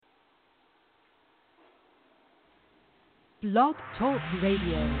Blog Talk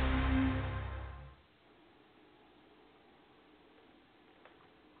Radio.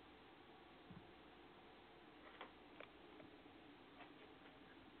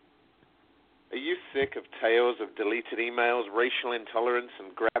 Are you sick of tales of deleted emails, racial intolerance,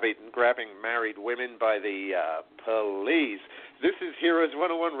 and grabbing married women by the police? This is Heroes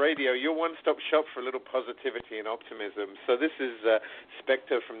 101 Radio, your one-stop shop for a little positivity and optimism. So this is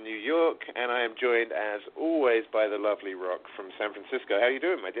Spectre from New York, and I am joined, as always, by the lovely Rock from San Francisco. How are you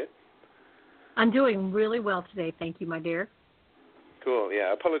doing, my dear? I'm doing really well today, thank you, my dear. Cool,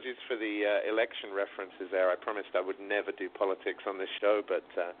 yeah. Apologies for the election references there. I promised I would never do politics on this show, but...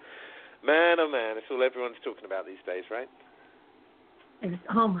 man, oh man, it's all everyone's talking about these days, right?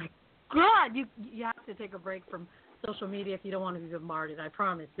 Oh my God, you have to take a break from social media if you don't want to be bombarded. I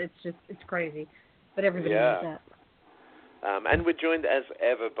promise, it's crazy, but everybody knows that. And we're joined as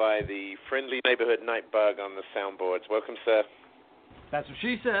ever by the friendly neighborhood night bug on the soundboards. Welcome, sir. That's what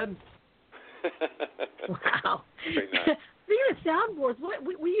she said. Wow. Very nice. Speaking of soundboards,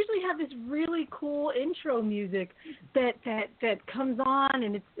 we usually have this really cool intro music that comes on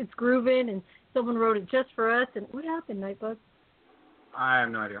and it's grooving and someone wrote it just for us. And what happened, Nightbug? I have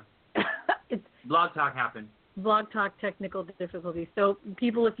no idea. It's Blog Talk happened. Blog Talk technical difficulties. So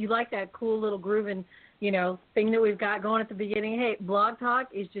people, if you like that cool little grooving, thing that we've got going at the beginning, hey, Blog Talk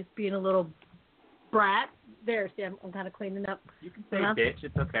is just being a little brat. There, see, I'm kind of cleaning up. You can say bitch,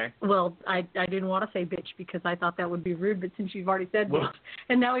 it's okay. Well, I didn't want to say bitch because I thought that would be rude, but since you've already said bitch,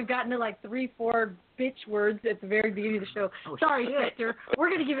 and now we've gotten to like 3-4 bitch words at the very beginning of the show. Oh, sorry, Spectre. We're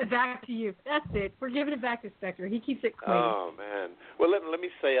going to give it back to you. That's it. We're giving it back to Spectre. He keeps it clean. Oh, man. Well, let me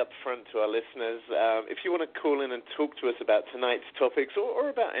say up front to our listeners, if you want to call in and talk to us about tonight's topics or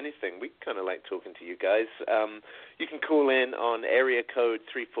about anything, we kind of like talking to you guys. You can call in on area code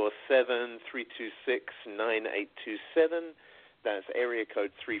 347-326-9827. That's area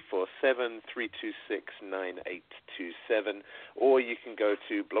code 347-326-9827. Or you can go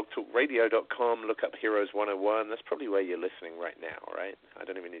to blogtalkradio.com, look up Heroes 101. That's probably where you're listening right now, right? I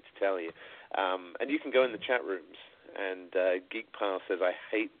don't even need to tell you. And you can go in the chat rooms. And Geek Pile says, I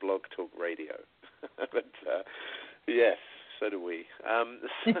hate Blog Talk Radio. But, yes. So do we.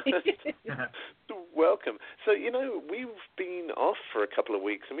 Welcome. So, we've been off for a couple of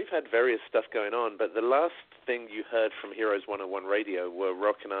weeks, and we've had various stuff going on, but the last thing you heard from Heroes 101 Radio were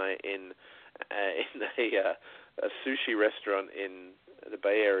Rock and I in a sushi restaurant in the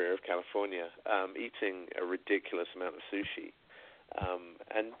Bay Area of California, eating a ridiculous amount of sushi,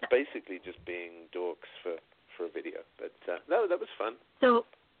 and basically just being dorks for a video. But that was fun. So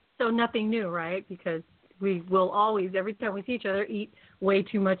nothing new, right? Because we will always, every time we see each other, eat way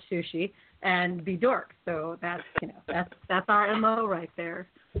too much sushi and be dorks. So that's that's our MO right there.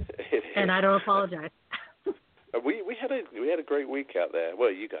 And I don't apologize. We had a great week out there.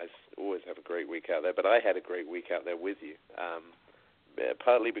 Well, you guys always have a great week out there, but I had a great week out there with you.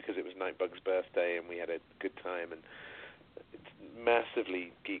 Partly because it was Nightbug's birthday and we had a good time, and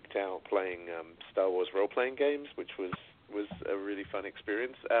massively geeked out playing Star Wars role-playing games, which was a really fun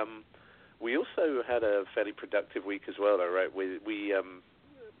experience. We also had a fairly productive week as well, though, right? We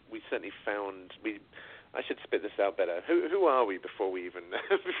certainly found I should spit this out better. Who are we before we even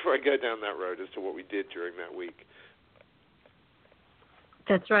before I go down that road as to what we did during that week?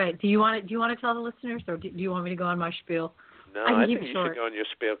 That's right. Do you want to tell the listeners, or do you want me to go on my spiel? No, I think you should go on your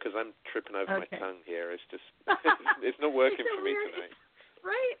spiel because I'm tripping over my tongue here. It's just it's not working for me tonight.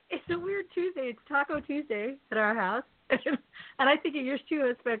 Right? It's a weird Tuesday. It's Taco Tuesday at our house. And I think of yours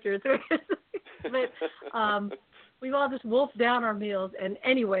too, Spectre. But we've all just wolfed down our meals. And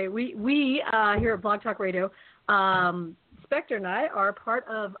anyway, we here at Blog Talk Radio, Spectre and I are part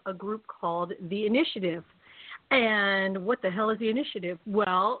of a group called The Initiative. And what the hell is The Initiative?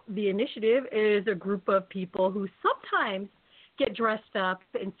 Well, The Initiative is a group of people who sometimes get dressed up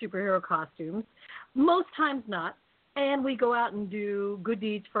in superhero costumes, most times not. And we go out and do good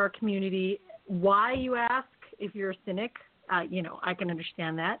deeds for our community. Why, you ask? If you're a cynic, I can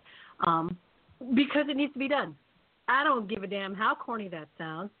understand that, because it needs to be done. I don't give a damn how corny that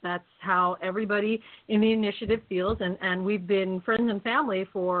sounds. That's how everybody in the initiative feels, and we've been friends and family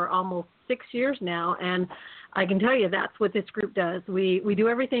for almost 6 years now, and I can tell you that's what this group does. We do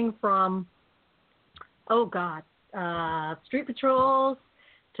everything from, street patrols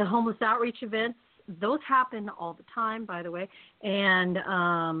to homeless outreach events. Those happen all the time, by the way, and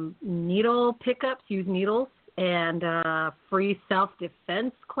needle pickups, use needles, and free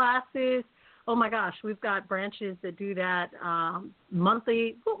self-defense classes. Oh, my gosh, we've got branches that do that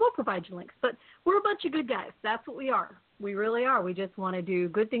monthly. We'll provide you links, but we're a bunch of good guys. That's what we are. We really are. We just want to do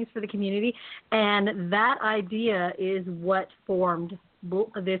good things for the community. And that idea is what formed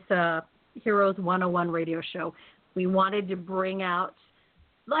this Heroes 101 radio show. We wanted to bring out,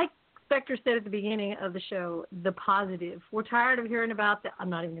 like Spectre said at the beginning of the show, the positive. We're tired of hearing about I'm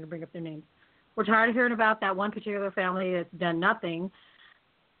not even going to bring up their names. We're tired of hearing about that one particular family that's done nothing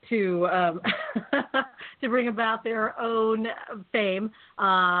to to bring about their own fame.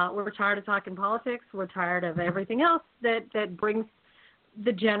 We're tired of talking politics. We're tired of everything else that brings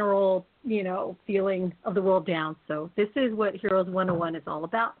the general, feeling of the world down. So this is what Heroes 101 is all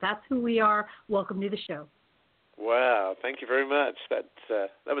about. That's who we are. Welcome to the show. Wow, thank you very much. That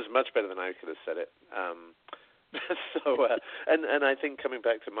was much better than I could have said it. And I think coming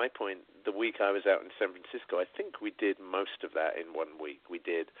back to my point, the week I was out in San Francisco, I think we did most of that in 1 week. We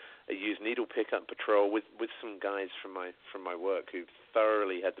did a used needle pickup patrol with some guys from my work who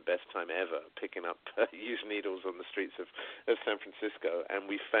thoroughly had the best time ever picking up used needles on the streets of San Francisco, and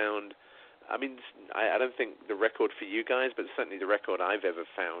we found. I mean, I don't think the record for you guys, but certainly the record I've ever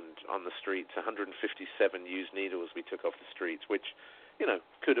found on the streets, 157 used needles we took off the streets, which,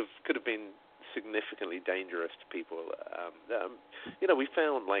 could have been significantly dangerous to people. We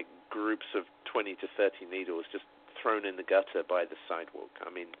found like groups of 20 to 30 needles just thrown in the gutter by the sidewalk. I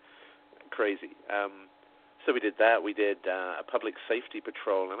mean, crazy. So we did that. We did a public safety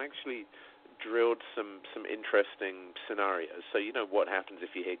patrol and actually drilled some interesting scenarios. So what happens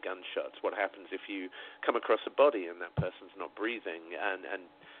if you hear gunshots? What happens if you come across a body and that person's not breathing? And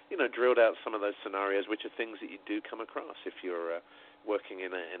drilled out some of those scenarios, which are things that you do come across if you're working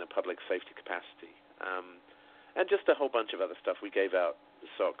in a public safety capacity. And just a whole bunch of other stuff. We gave out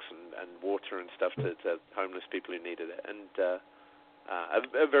socks and water and stuff to homeless people who needed it. And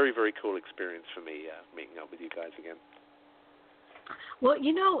a very, very cool experience for me meeting up with you guys again. Well,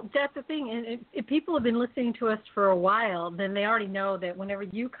 that's the thing. And if people have been listening to us for a while, then they already know that whenever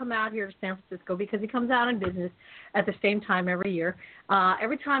you come out here to San Francisco, because he comes out on business at the same time every year,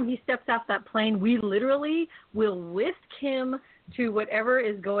 every time he steps off that plane, we literally will whisk him to whatever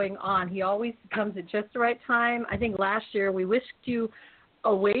is going on. He always comes at just the right time. I think last year we whisked you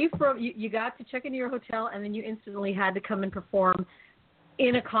away from, you got to check into your hotel, and then you instantly had to come and perform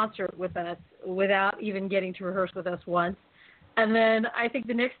in a concert with us without even getting to rehearse with us once. And then I think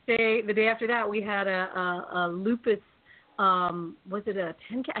the next day, the day after that, we had a lupus, was it a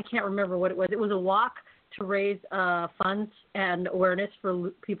 10K? I can't remember what it was. It was a walk to raise funds and awareness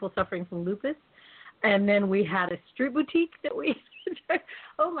for people suffering from lupus. And then we had a street boutique that we,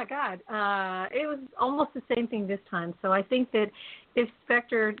 oh my God, it was almost the same thing this time. So I think that if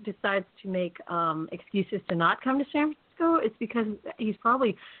Spectre decides to make excuses to not come to San Francisco, it's because he's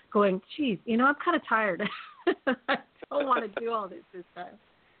probably going, geez, I'm kind of tired. I don't want to do all this time.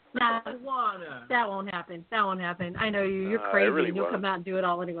 Nah, that won't happen. That won't happen. I know you. You're crazy. Really and you'll won't. come out and do it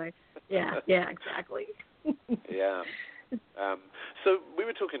all anyway. Yeah, exactly. Yeah. So we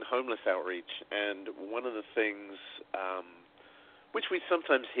were talking homeless outreach, and one of the things which we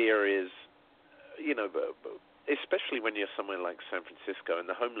sometimes hear is, especially when you're somewhere like San Francisco, and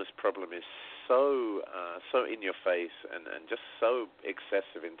the homeless problem is so in your face and just so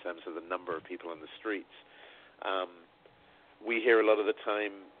excessive in terms of the number of people on the streets. We hear a lot of the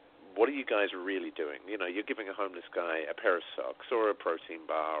time, what are you guys really doing? You're giving a homeless guy a pair of socks or a protein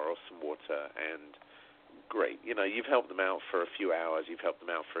bar or some water, and great. You've helped them out for a few hours, you've helped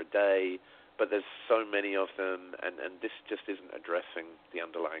them out for a day, but there's so many of them, and this just isn't addressing the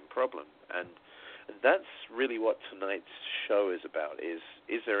underlying problem. And that's really what tonight's show is about, is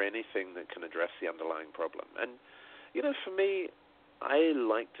there anything that can address the underlying problem? And, for me, I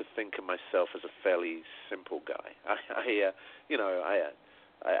like to think of myself as a fairly simple guy. I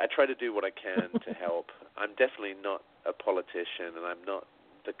try to do what I can to help. I'm definitely not a politician, and I'm not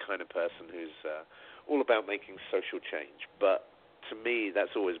the kind of person who's all about making social change. But to me,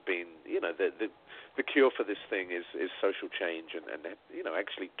 that's always been, the cure for this thing is social change and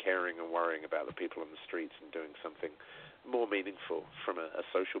actually caring and worrying about the people on the streets and doing something more meaningful from a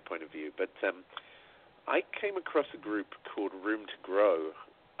social point of view. But I came across a group called Room to Grow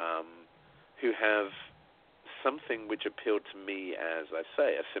who have something which appealed to me as, I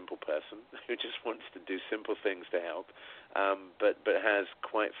say, a simple person who just wants to do simple things to help, but has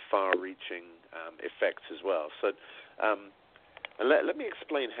quite far-reaching effects as well. So let me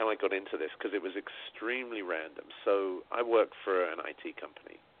explain how I got into this, because it was extremely random. So I work for an IT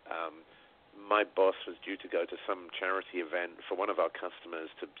company. My boss was due to go to some charity event for one of our customers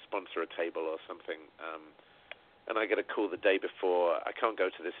to sponsor a table or something, and I get a call the day before, I can't go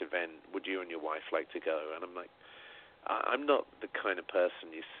to this event, would you and your wife like to go? And I'm like, I'm not the kind of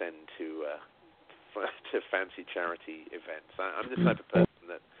person you send to to fancy charity events. I'm the type of person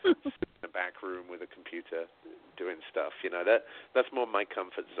that sits in a back room with a computer doing stuff. That's more my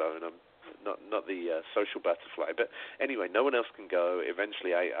comfort zone. I'm not the social butterfly. But anyway, no one else can go.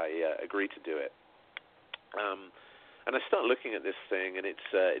 Eventually, I agree to do it. And I start looking at this thing, and it's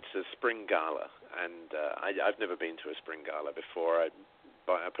a spring gala, and I've never been to a spring gala before. I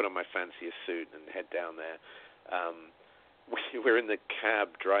put on my fanciest suit and head down there. We're in the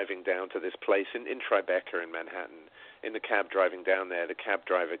cab driving down to this place in Tribeca in Manhattan. In the cab driving down there, the cab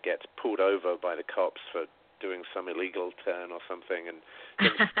driver gets pulled over by the cops for doing some illegal turn or something, and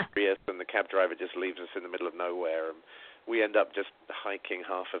and the cab driver just leaves us in the middle of nowhere. And we end up just hiking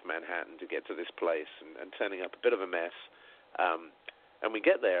half of Manhattan to get to this place and turning up a bit of a mess. And we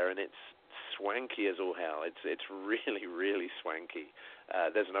get there, and it's swanky as all hell. It's really, really swanky.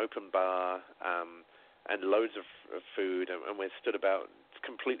 There's an open bar and loads of food, and we're stood about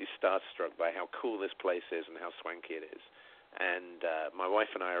completely starstruck by how cool this place is and how swanky it is. And my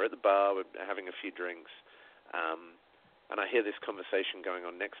wife and I are at the bar, we're having a few drinks, and I hear this conversation going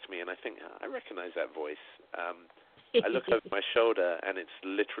on next to me, and I think, I recognize that voice. I look over my shoulder, and it's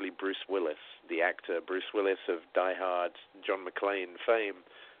literally Bruce Willis, the actor Bruce Willis of Die Hard, John McClane fame,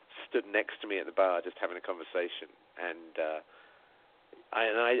 stood next to me at the bar just having a conversation. And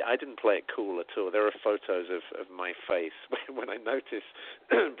I didn't play it cool at all. There are photos of my face when I notice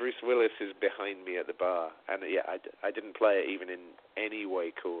Bruce Willis is behind me at the bar. And, yeah, I didn't play it even in any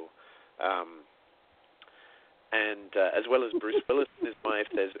way cool. And as well as Bruce Willis's wife,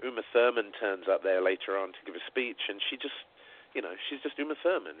 there's Uma Thurman turns up there later on to give a speech, and she just, she's just Uma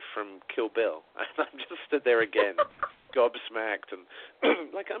Thurman from Kill Bill. And I'm just stood there again, gobsmacked, and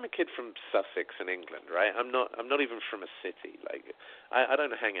like I'm a kid from Sussex in England, right? I'm not even from a city. Like I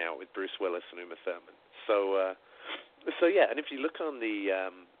don't hang out with Bruce Willis and Uma Thurman. So yeah. And if you look on the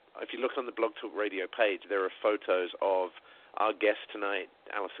Blog Talk Radio page, there are photos of our guest tonight,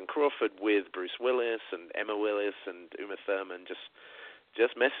 Allyson Crawford, with Bruce Willis and Emma Willis and Uma Thurman,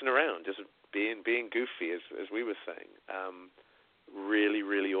 just messing around, just being goofy, as we were saying. Really,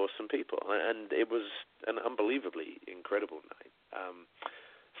 really awesome people, and it was an unbelievably incredible night.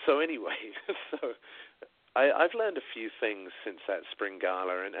 So anyway, I've learned a few things since that spring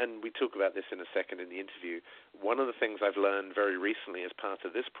gala, and we talk about this in a second in the interview. One of the things I've learned very recently as part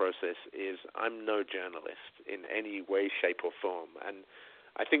of this process is I'm no journalist in any way, shape, or form. And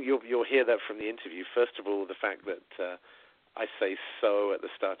I think you'll hear that from the interview. First of all, the fact that I say "so" at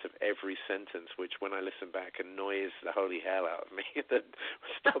the start of every sentence, which when I listen back annoys the holy hell out of me. That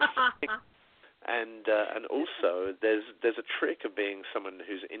stops saying. And also, there's a trick of being someone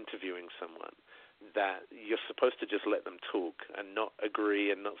who's interviewing someone, that you're supposed to just let them talk and not agree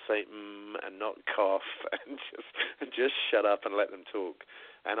and not say and not cough and just shut up and let them talk.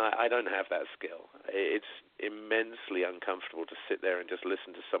 And I don't have that skill. It's immensely uncomfortable to sit there and just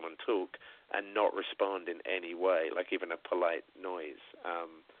listen to someone talk and not respond in any way, like even a polite noise.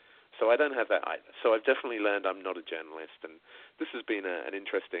 So I don't have that either. So I've definitely learned I'm not a journalist, and this has been an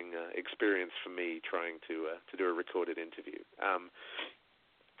interesting experience for me trying to do a recorded interview.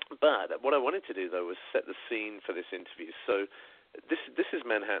 But what I wanted to do, though, was set the scene for this interview. So this is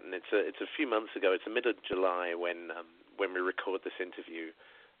Manhattan. It's a few months ago. It's the middle of July when we record this interview,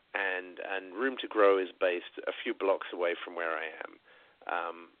 and Room to Grow is based a few blocks away from where I am.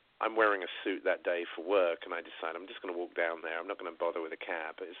 I'm wearing a suit that day for work, and I decide I'm just going to walk down there. I'm not going to bother with a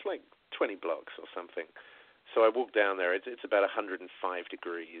cab. It's like 20 blocks or something. So I walk down there. It's about 105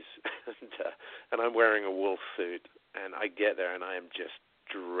 degrees, and I'm wearing a wool suit. And I get there, and I am just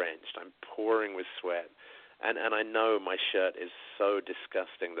drenched. I'm pouring with sweat. And I know my shirt is so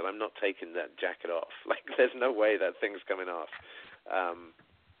disgusting that I'm not taking that jacket off. Like, there's no way that thing's coming off.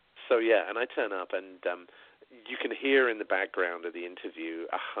 So, yeah, and I turn up, and you can hear in the background of the interview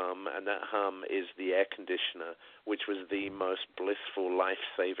a hum, and that hum is the air conditioner, which was the most blissful,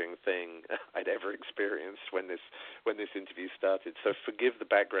 life-saving thing I'd ever experienced when this interview started. So forgive the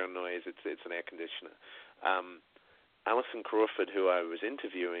background noise. It's an air conditioner. Allyson Crawford, who I was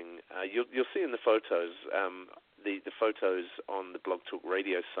interviewing, you'll see in the photos, the photos on the Blog Talk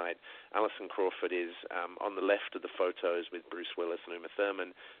Radio site. Allyson Crawford is on the left of the photos with Bruce Willis and Uma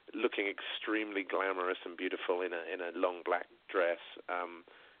Thurman, looking extremely glamorous and beautiful in a long black dress,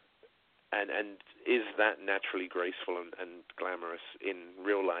 and is that naturally graceful and glamorous in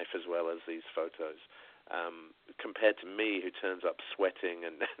real life as well as these photos. Compared to me, who turns up sweating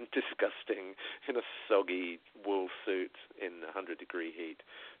and disgusting in a soggy wool suit in 100-degree heat.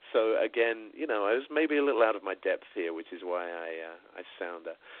 So again, I was maybe a little out of my depth here, which is why I sound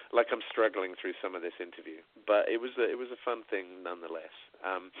like I'm struggling through some of this interview. But it was a fun thing nonetheless.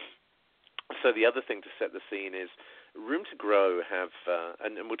 So the other thing to set the scene is Room to Grow have,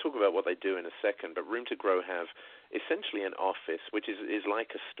 and we'll talk about what they do in a second, but Room to Grow have essentially an office, which is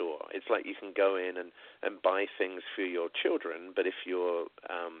like a store. It's like you can go in and buy things for your children, but if you're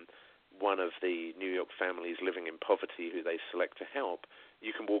one of the New York families living in poverty who they select to help,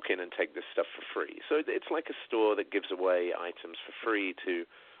 you can walk in and take this stuff for free. So it's like a store that gives away items for free to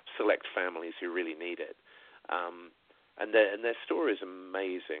select families who really need it. And their store is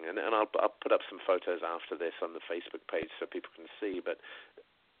amazing, and I'll put up some photos after this on the Facebook page so people can see. But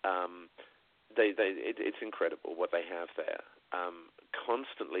it's incredible what they have there.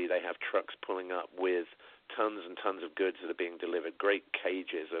 Constantly, they have trucks pulling up with tons and tons of goods that are being delivered. Great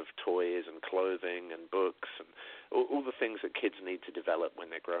cages of toys and clothing and books and all the things that kids need to develop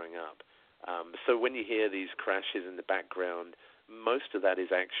when they're growing up. So when you hear these crashes in the background, most of that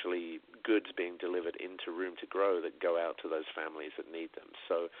is actually goods being delivered into Room to Grow that go out to those families that need them.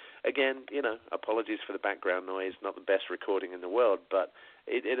 So, again, apologies for the background noise, not the best recording in the world, but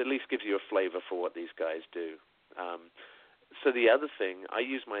it at least gives you a flavor for what these guys do. So the other thing, I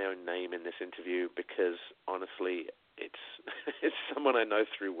use my own name in this interview because, honestly, it's someone I know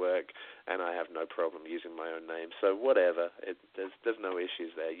through work, and I have no problem using my own name. So whatever, there's no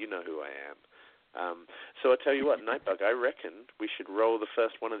issues there. You know who I am. So I tell you what, Nightbug, I reckon we should roll the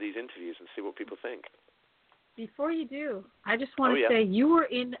first one of these interviews and see what people think. Before you do, I just want to say you were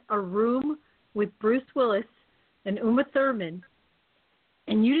in a room with Bruce Willis and Uma Thurman,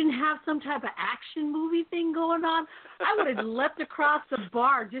 and you didn't have some type of action movie thing going on. I would have leapt across the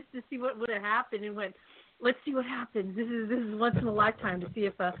bar just to see what would have happened and went, let's see what happens. This is once in a lifetime to see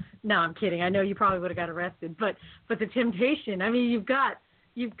if no, I'm kidding. I know you probably would have got arrested, but the temptation. I mean, you've got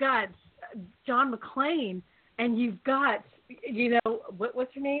John McClane, and you've got,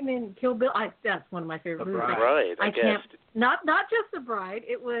 what's her name in Kill Bill? That's one of my favorite movies. The Bride, I guess. Not just The Bride.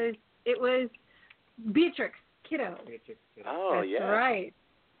 It was Beatrix Kiddo. Oh, that's yeah. right.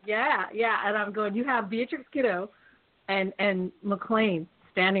 Yeah. And I'm going, you have Beatrix Kiddo and McClane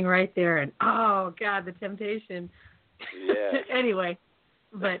standing right there, and oh God, the temptation. Yeah. Anyway,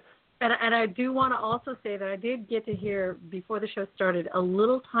 but. And I do want to also say that I did get to hear, before the show started, a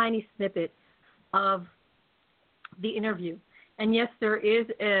little tiny snippet of the interview. And, yes, there is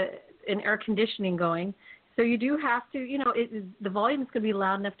an air conditioning going. So you do have to, the volume is going to be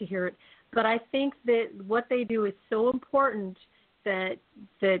loud enough to hear it. But I think that what they do is so important that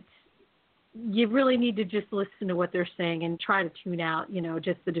you really need to just listen to what they're saying and try to tune out,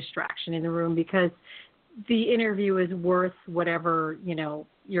 just the distraction in the room, because the interview is worth whatever,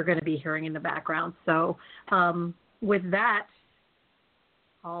 you're going to be hearing in the background. So with that,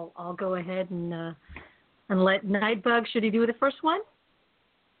 I'll go ahead and let Nightbug, should he do the first one?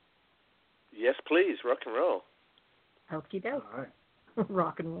 Yes, please. Rock and roll. Okie doke. All right.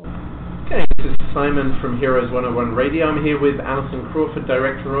 Rock and roll. Okay, this is Simon from Heroes 101 Radio. I'm here with Allyson Crawford,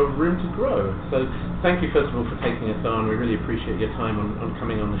 Director of Room to Grow. So thank you, first of all, for taking us on. We really appreciate your time on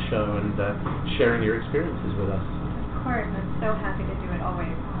coming on the show and sharing your experiences with us. Of course, I'm so happy to do it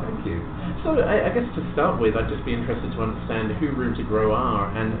always. Thank you. So I guess to start with, I'd just be interested to understand who Room to Grow are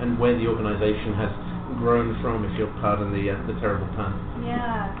and where the organization has grown from, if you'll pardon the terrible pun.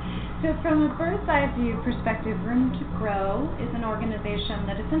 Yeah. So from a bird's-eye view perspective, Room to Grow is an organization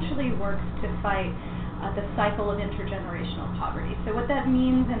that essentially works to fight the cycle of intergenerational poverty. So what that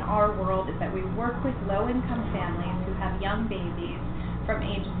means in our world is that we work with low-income families who have young babies from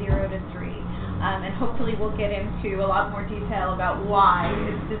age 0 to 3. And hopefully we'll get into a lot more detail about why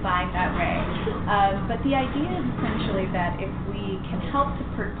it's designed that way. But the idea is essentially that if we can help to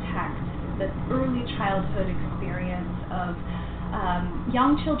protect the early childhood experience of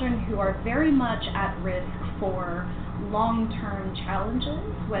young children who are very much at risk for long-term challenges,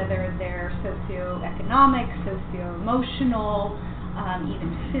 whether they're socioeconomic, socio-emotional,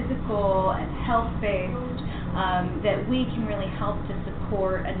 even physical and health-based, that we can really help to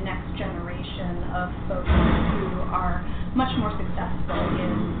support a next generation of folks who are much more successful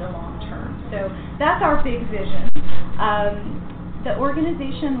in the long term. So that's our big vision. The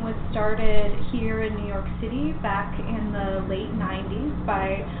organization was started here in New York City back in the late 90s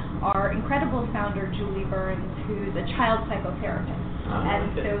by our incredible founder, Julie Burns, who's a child psychotherapist.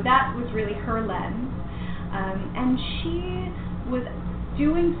 So that was really her lens. And she was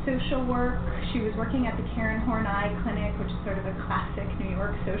doing social work. She was working at the Karen Horn Eye Clinic, which is sort of a classic New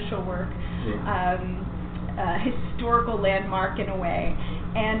York social work historical landmark in a way,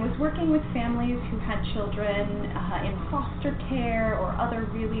 and was working with families who had children in foster care or other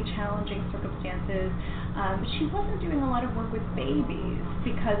really challenging circumstances. She wasn't doing a lot of work with babies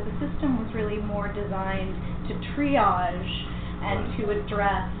because the system was really more designed to triage and to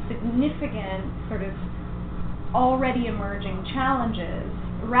address significant sort of already emerging challenges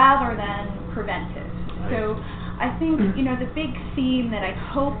rather than preventive. So I think, the big theme that I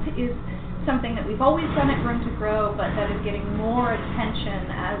hope is something that we've always done at Room to Grow, but that is getting more attention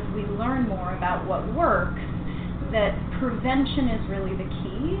as we learn more about what works, that prevention is really the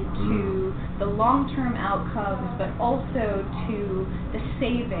key to the long-term outcomes, but also to the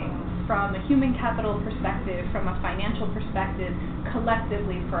savings from a human capital perspective, from a financial perspective,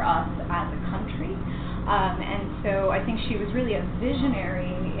 collectively for us as a country. And so I think she was really a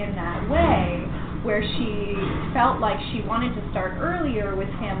visionary in that way, where she felt like she wanted to start earlier with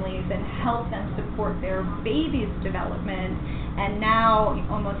families and help them support their baby's development. And now,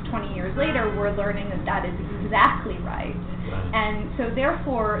 almost 20 years later, we're learning that that is exactly right. And so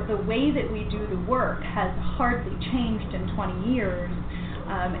therefore, the way that we do the work has hardly changed in 20 years.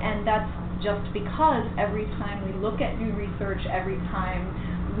 And that's just because every time we look at new research, every time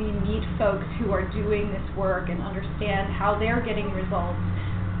we meet folks who are doing this work and understand how they're getting results,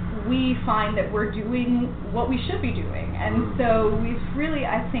 we find that we're doing what we should be doing. And so we've really,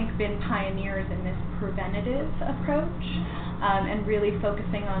 I think, been pioneers in this preventative approach, and really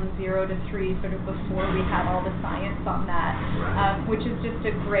focusing on 0 to 3 sort of before we had all the science on that, which is just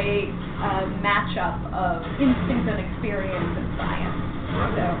a great matchup of instinct and experience and science.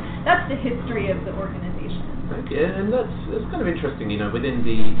 So that's the history of the organization. Okay, and that's kind of interesting. Within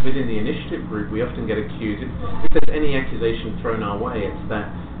the initiative group, we often get accused, if there's any accusation thrown our way, it's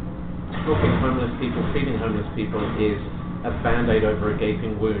that helping homeless people, feeding homeless people is a band-aid over a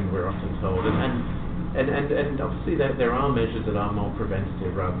gaping wound, we're often told. And obviously there are measures that are more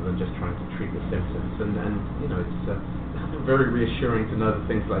preventative rather than just trying to treat the symptoms. And it's very reassuring to know that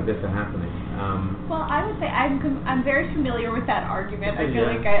things like this are happening. Well, I would say I'm very familiar with that argument. I feel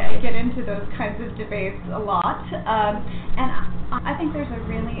like I get into those kinds of debates a lot. And I think there's a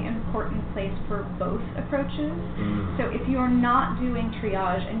really important place for both approaches. So if you're not doing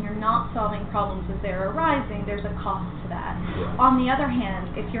triage and you're not solving problems as they're arising, there's a cost to that. On the other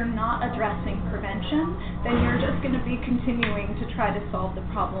hand, if you're not addressing prevention, then you're just going to be continuing to try to solve the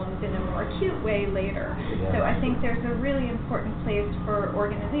problems in a more acute way later. So I think there's a really important place for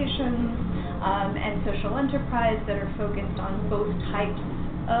organizations and social enterprise that are focused on both types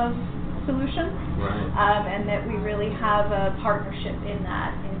of solutions, and that we really have a partnership in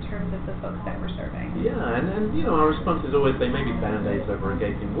that in terms of the folks that we're serving. Yeah, and our response is always they may be band-aids over a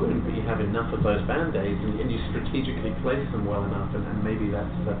gaping wound, but you have enough of those band-aids and you strategically place them well enough, and maybe that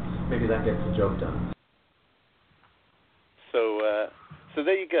gets the job done. So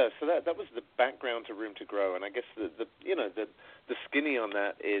there you go. So that was the background to Room to Grow, and I guess the skinny on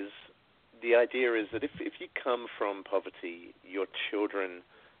that is the idea is that if you come from poverty, your children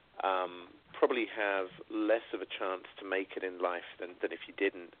probably have less of a chance to make it in life than if you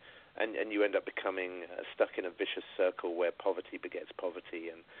didn't, and you end up becoming stuck in a vicious circle where poverty begets poverty,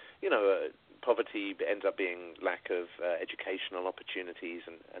 and poverty ends up being lack of educational opportunities,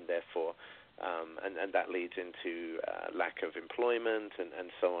 and therefore and that leads into lack of employment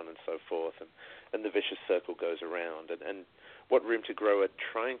and so on and so forth, and the vicious circle goes around, and what Room to Grow are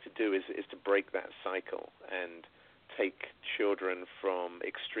trying to do is to break that cycle and take children from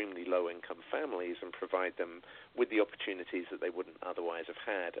extremely low-income families and provide them with the opportunities that they wouldn't otherwise have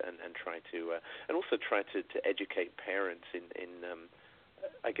had, and try to and also try to educate parents in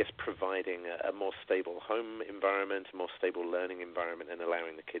I guess providing a more stable home environment, a more stable learning environment, and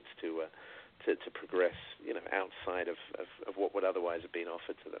allowing the kids to progress, outside of what would otherwise have been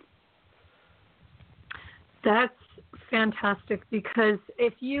offered to them. That's fantastic, because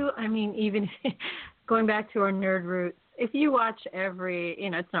even going back to our nerd roots, if you watch every,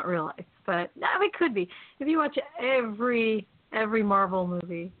 it's not real life, but it could be. If you watch every Marvel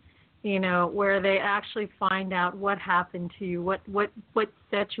movie, where they actually find out what happened to you, what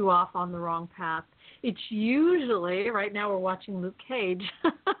set you off on the wrong path, it's usually, right now we're watching Luke Cage,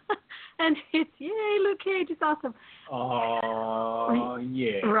 and it's, yay, Luke Cage, it's awesome. Oh,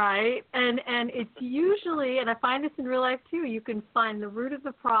 yeah. Right, and it's usually, and I find this in real life too, you can find the root of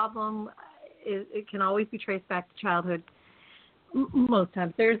the problem. It can always be traced back to childhood. Most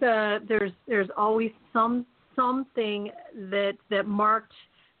times, there's always something that marked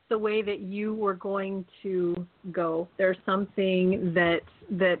the way that you were going to go. There's something that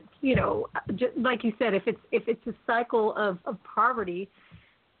just like you said, if it's a cycle of poverty,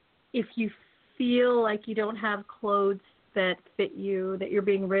 if you feel like you don't have clothes that fit you, that you're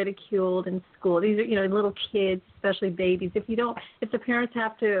being ridiculed in school. These are, little kids, especially babies. If the parents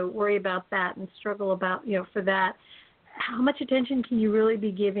have to worry about that and struggle about, for that, how much attention can you really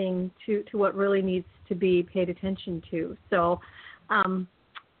be giving to what really needs to be paid attention to? So I'm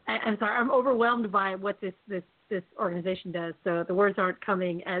sorry, I'm overwhelmed by what this organization does. So the words aren't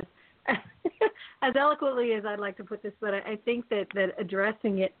coming as eloquently as I'd like to put this, but I think that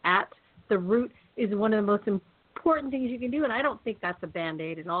addressing it at the root is one of the most important things you can do, and I don't think that's a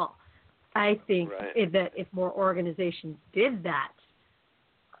Band-Aid at all. I think that if more organizations did that,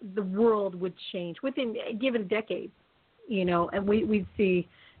 the world would change within, give it a decade, and we'd see.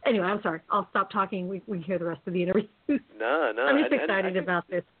 Anyway, I'm sorry. I'll stop talking. We can hear the rest of the interview. No. I'm just excited about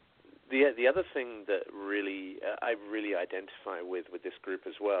this. The other thing that I really identify with this group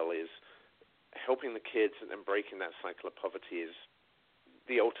as well is helping the kids and breaking that cycle of poverty is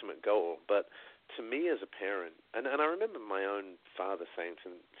the ultimate goal. But to me as a parent, and I remember my own father saying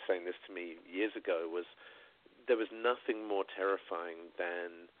this to me years ago, was there was nothing more terrifying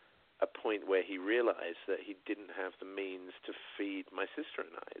than a point where he realized that he didn't have the means to feed my sister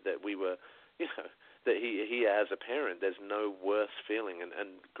and I, that we were, that he as a parent, there's no worse feeling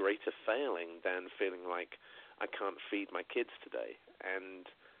and greater failing than feeling like I can't feed my kids today. And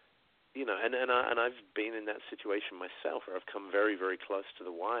and I've been in that situation myself, where I've come very, very close to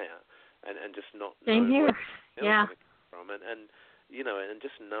the wire, and just not Same here. Yeah. From and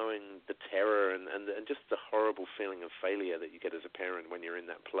just knowing the terror and just the horrible feeling of failure that you get as a parent when you're in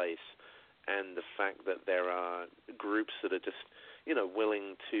that place, and the fact that there are groups that are just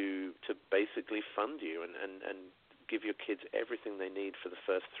willing to basically fund you and give your kids everything they need for the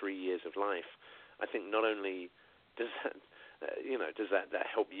first 3 years of life. I think not only does that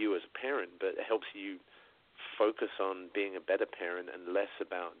help you as a parent, but it helps you focus on being a better parent and less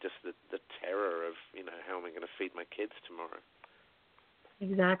about just the terror of, how am I going to feed my kids tomorrow?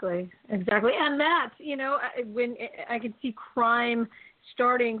 Exactly. And that, when I could see crime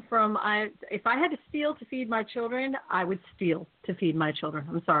starting from, if I had to steal to feed my children, I would steal to feed my children.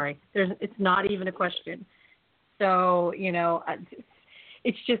 I'm sorry. It's not even a question. So,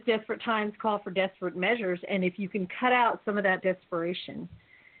 it's just desperate times call for desperate measures, and if you can cut out some of that desperation,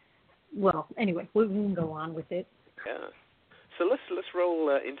 well, anyway, we can go on with it. Yeah. So let's roll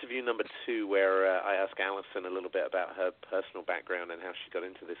interview number 2, where I ask Allyson a little bit about her personal background and how she got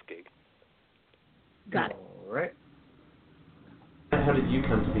into this gig. Got it. All right. How did you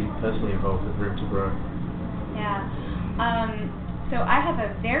come to be personally involved with Room to Grow? Yeah. So I have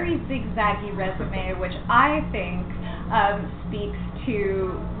a very zigzaggy resume, which I think speaks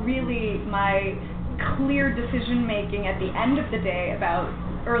to really my clear decision making at the end of the day about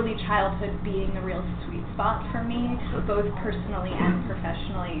early childhood being a real sweet spot for me, both personally and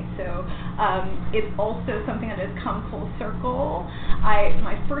professionally. So it's also something that has come full circle.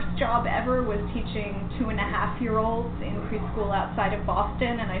 My first job ever was teaching 2.5-year-olds in preschool outside of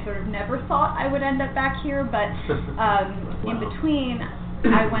Boston, and I sort of never thought I would end up back here, but in between,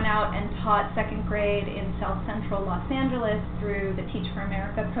 I went out and taught second grade in South Central Los Angeles through the Teach for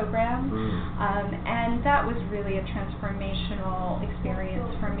America program, and that was really a transformational experience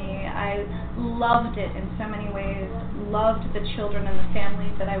for me. I loved it in so many ways, loved the children and the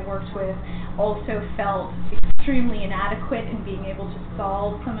families that I worked with, also felt extremely inadequate in being able to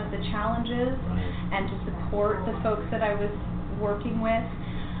solve some of the challenges and to support the folks that I was working with.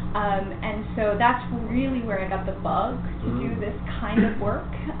 And so that's really where I got the bug to do this kind of work.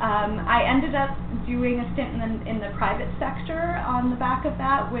 I ended up doing a stint in the private sector on the back of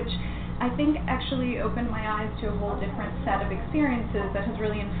that, which I think actually opened my eyes to a whole different set of experiences that has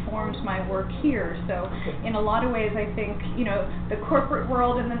really informed my work here. So in a lot of ways, I think, the corporate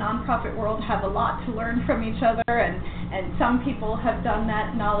world and the nonprofit world have a lot to learn from each other, and some people have done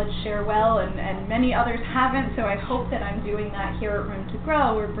that knowledge share well, and many others haven't. So I hope that I'm doing that here at Room to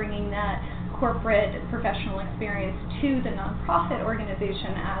Grow. We're bringing that corporate professional experience to the nonprofit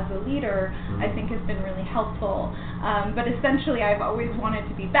organization as a leader, I think has been really helpful. But essentially, I've always wanted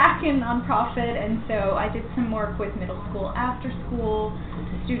to be back in nonprofit, and so I did some work with middle school after school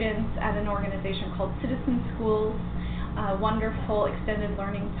students at an organization called Citizen Schools, a wonderful extended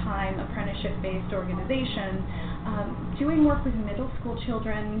learning time apprenticeship-based organization, doing work with middle school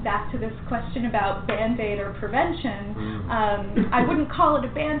children. Back to this question about Band-Aid or prevention, I wouldn't call it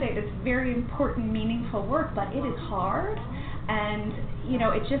a Band-Aid. It's very important, meaningful work, but it is hard. And,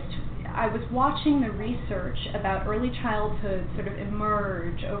 I was watching the research about early childhood sort of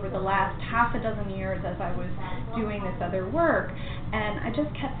emerge over the last half a dozen years as I was doing this other work, and I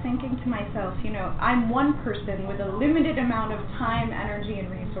just kept thinking to myself, I'm one person with a limited amount of time, energy, and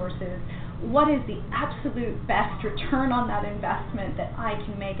resources. What is the absolute best return on that investment that I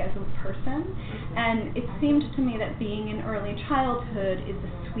can make as a person? And it seemed to me that being in early childhood is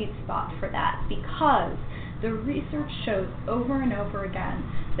the sweet spot for that, because the research shows over and over again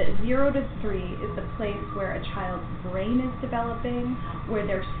that 0 to 3 is the place where a child's brain is developing, where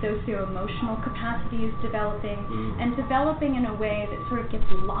their socio-emotional capacity is developing, and developing in a way that sort of gets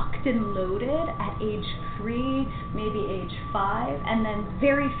locked and loaded at age 3, maybe age 5, and then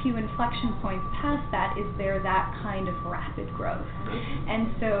very few inflection points past that is there that kind of rapid growth.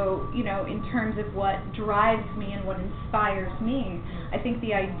 And so, in terms of what drives me and what inspires me, I think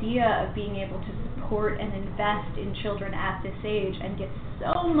the idea of being able to support and invest in children at this age and get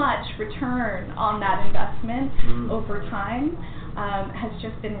so much return on that investment over time has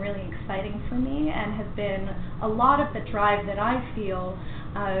just been really exciting for me and has been a lot of the drive that I feel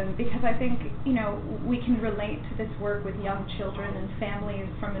because I think, we can relate to this work with young children and families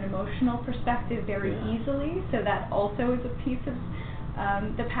from an emotional perspective very easily, so that also is a piece of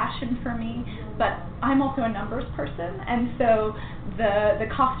the passion for me, but I'm also a numbers person, and so the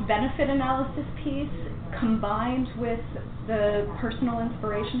cost-benefit analysis piece combined with the personal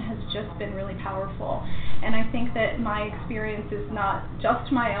inspiration has just been really powerful. And I think that my experience is not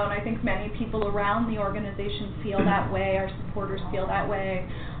just my own. I think many people around the organization feel that way, our supporters feel that way,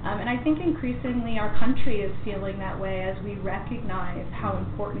 and I think increasingly our country is feeling that way as we recognize how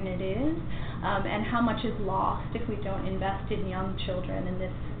important it is and how much is lost if we don't invest in young children in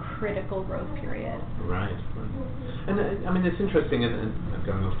this critical growth period. Right. And it's interesting, and I'm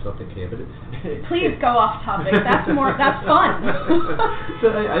going off topic here, but please go off topic. That's fun. So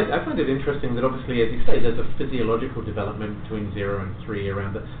I find it interesting that obviously, as you say, there's a physiological development between 0 and 3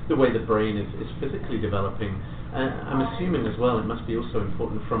 around the way the brain is physically developing. I'm assuming as well it must be also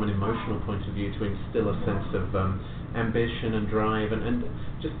important from an emotional point of view to instill a sense of ambition and drive, and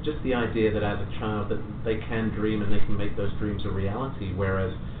just the idea that as a child that they can dream and they can make those dreams a reality,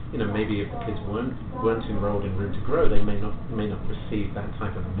 whereas maybe if the kids weren't enrolled in Room to Grow, they may not receive that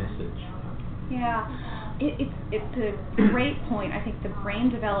type of message. Yeah, it's a great point. I think the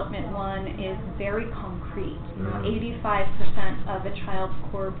brain development one is very concrete. 85% of a child's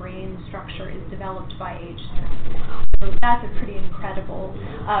core brain structure is developed by age 3. So that's a pretty incredible,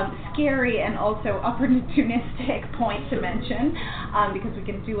 scary, and also opportunistic point to mention because we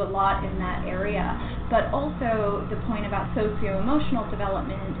can do a lot in that area. But also the point about socio-emotional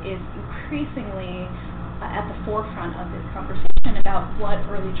development is increasingly at the forefront of this conversation about what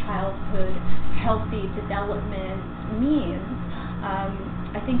early childhood healthy development means.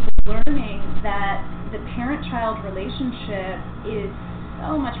 I think we're learning that the parent-child relationship is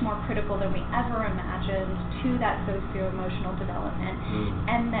so much more critical than we ever imagined to that socio-emotional development,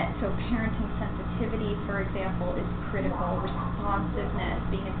 and that so parenting sensitivity, for example, is critical. Responsiveness,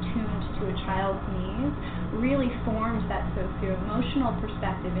 being attuned to a child's needs, really forms that socio-emotional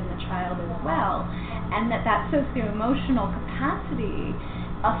perspective in the child as well, and that socio-emotional capacity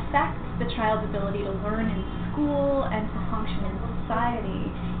affects the child's ability to learn in school and to function in society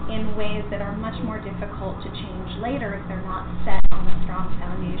in ways that are much more difficult to change later if they're not set on a strong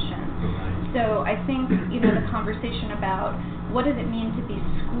foundation. So I think, the conversation about what does it mean to be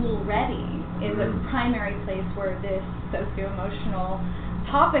school ready is a primary place where this socio-emotional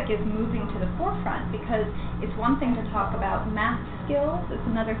topic is moving to the forefront, because it's one thing to talk about math skills, it's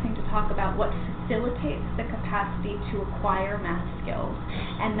another thing to talk about what facilitates the capacity to acquire math skills,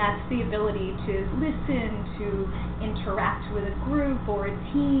 and that's the ability to listen, to interact with a group or a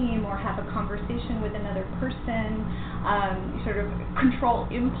team or have a conversation with another person, sort of control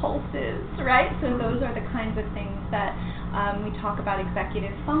impulses, right? So those are the kinds of things that we talk about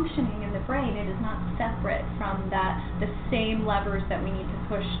executive functioning in the brain. It is not separate from the same levers that we need to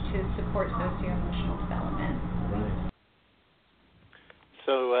push to support socio-emotional development. Right.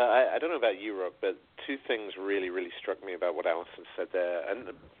 So I don't know about you, Rob, but two things really, really struck me about what Allyson said there, and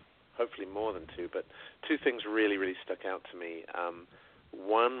hopefully more than two, but two things really, really stuck out to me.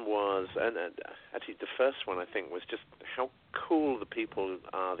 One was, and actually the first one I think was just how cool the people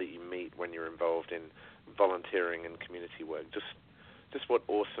are that you meet when you're involved in volunteering and community work. Just what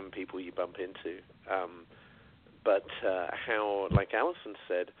awesome people you bump into. But how, like Allyson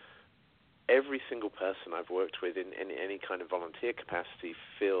said, every single person I've worked with in any kind of volunteer capacity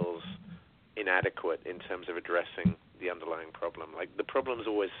feels inadequate in terms of addressing the underlying problem. Like, the problem's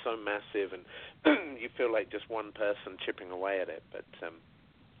always so massive, and you feel like just one person chipping away at it. But,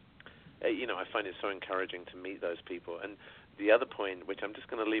 I find it so encouraging to meet those people. And the other point, which I'm just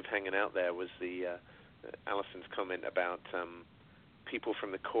going to leave hanging out there, was the Allyson's comment about people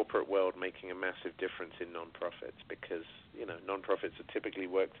from the corporate world making a massive difference in nonprofits, because nonprofits are typically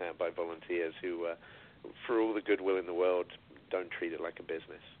worked out by volunteers who, for all the goodwill in the world, don't treat it like a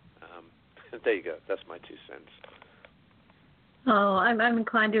business. There you go. That's my 2 cents. Oh, I'm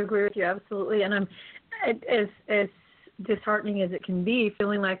inclined to agree with you absolutely, and as disheartening as it can be,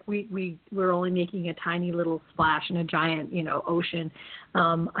 feeling like we're only making a tiny little splash in a giant, ocean.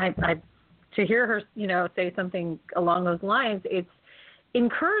 To hear her, say something along those lines, it's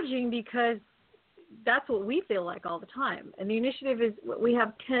encouraging because that's what we feel like all the time. And the initiative is, we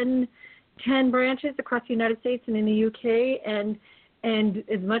have 10 branches across the United States and in the UK, and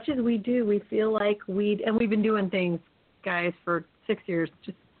as much as we do, we feel like we've been doing things, guys, for 6 years.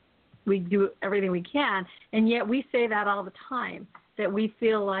 Just we do everything we can, and yet we say that all the time, that we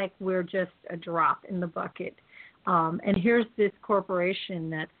feel like we're just a drop in the bucket. And here's this corporation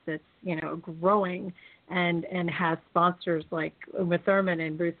that's growing and has sponsors like Uma Thurman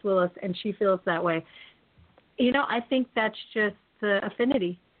and Bruce Willis, and she feels that way. I think that's just the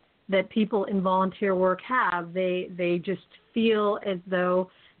affinity that people in volunteer work have. They just feel as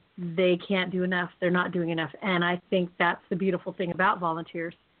though they can't do enough. They're not doing enough. And I think that's the beautiful thing about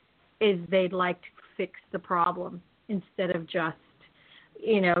volunteers, is they'd like to fix the problem instead of just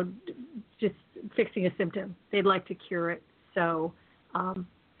fixing a symptom. They'd like to cure it. So,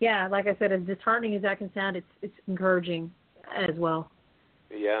 like I said, as disheartening as that can sound, it's encouraging as well.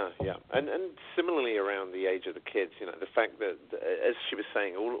 Yeah. And similarly around the age of the kids, the fact that, as she was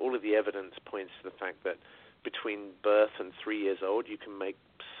saying, all of the evidence points to the fact that between birth and 3 years old, you can make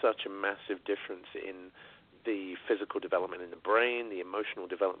such a massive difference in the physical development in the brain, the emotional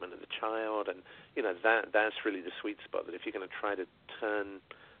development of the child, and that's really the sweet spot. That if you're going to try to turn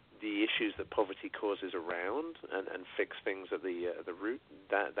the issues that poverty causes around and fix things at the root,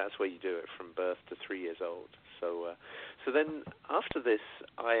 that's where you do it, from birth to 3 years old. So then after this,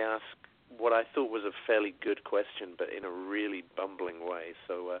 I asked what I thought was a fairly good question, but in a really bumbling way.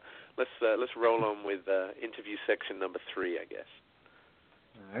 So let's roll on with interview section number 3, I guess.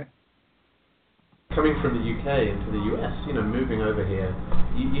 All right. Coming from the UK into the US, moving over here,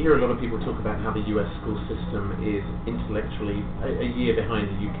 you hear a lot of people talk about how the US school system is intellectually a year behind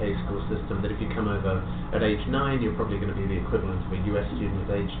the UK school system, that if you come over at age 9, you're probably going to be the equivalent of a US student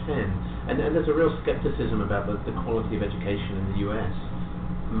at age 10. And there's a real skepticism about the quality of education in the US.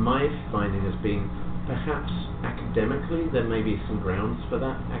 My finding has been, perhaps academically, there may be some grounds for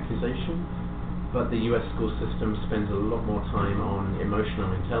that accusation, but the US school system spends a lot more time on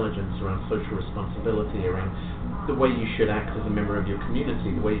emotional intelligence, around social responsibility, around the way you should act as a member of your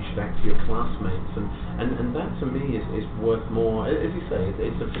community, the way you should act to your classmates, and that to me is worth more. As you say,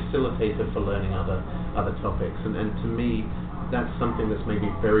 it's a facilitator for learning other topics, and to me, that's something that's made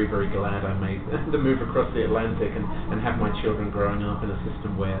me very, very glad I made the move across the Atlantic and have my children growing up in a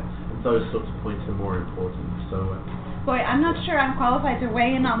system where those sorts of points are more important. So. Boy, I'm not sure I'm qualified to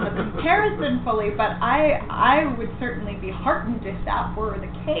weigh in on the comparison fully, but I would certainly be heartened if that were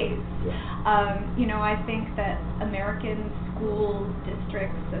the case. I think that American school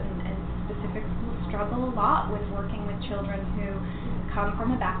districts and specific schools struggle a lot with working with children who come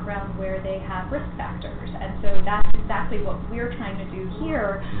from a background where they have risk factors, and so that's exactly what we're trying to do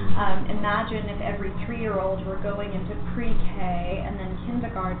here. Imagine if every 3-year-old were going into pre-K and then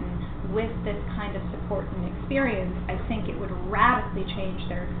kindergarten with this kind of support and experience. I think it would radically change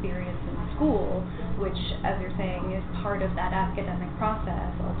their experience in school, which, as you're saying, is part of that academic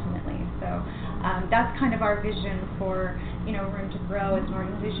process ultimately. So that's kind of our vision for Room to Grow as an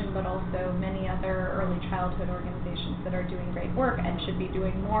organization, but also many other early childhood organizations that are doing great work and should be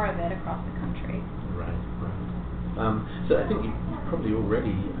doing more of it across the country. Right. So I think you probably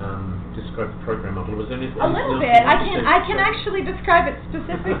already described the program model. Was there anything? A little bit. I can actually describe it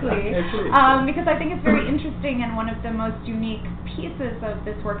specifically because I think it's very interesting and one of the most unique pieces of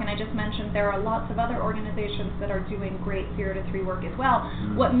this work. And I just mentioned there are lots of other organizations that are doing great 0 to 3 work as well.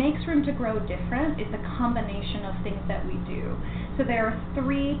 What makes Room to Grow different is a combination of things that we do. So there are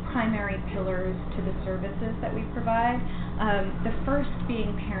 3 primary pillars to the services that we provide. The first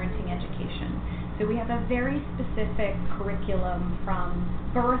being parenting education. So we have a very specific curriculum from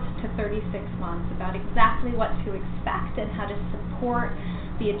birth to 36 months about exactly what to expect and how to support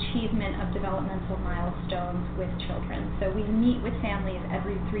the achievement of developmental milestones with children. So we meet with families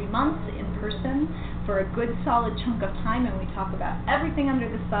every 3 months in person for a good solid chunk of time, and we talk about everything under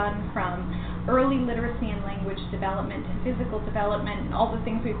the sun, from early literacy and language development to physical development and all the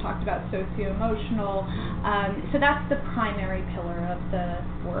things we've talked about, socio-emotional. So that's the primary pillar of the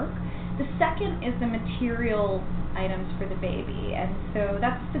work. The second is the material items for the baby, and so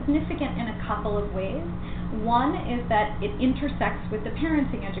that's significant in a couple of ways. One is that it intersects with the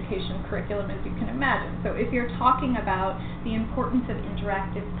parenting education curriculum, as you can imagine. So if you're talking about the importance of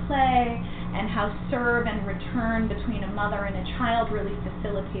interactive play and how serve and return between a mother and a child really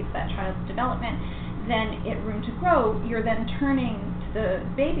facilitates that child's development, then at Room to Grow, you're then turning to the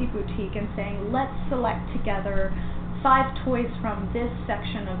baby boutique and saying, let's select together 5 toys from this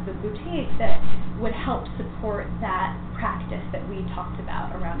section of the boutique that would help support that practice that we talked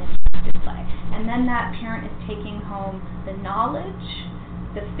about around interactive play. And then that parent is taking home the knowledge,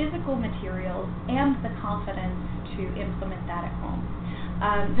 the physical materials, and the confidence to implement that at home.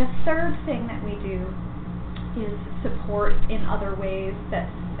 The third thing that we do is support in other ways that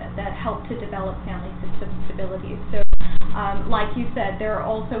help to develop family system stability. So, like you said, there are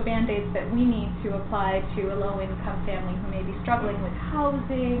also Band-Aids that we need to apply to a low-income family who may be struggling with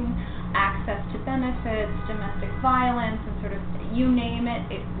housing, access to benefits, domestic violence, and sort of, you name it,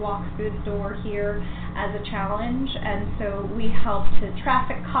 it walks through the door here as a challenge. And so we help to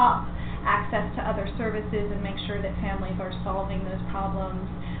traffic cop access to other services and make sure that families are solving those problems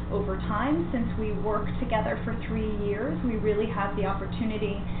over time. Since we work together for 3 years, we really have the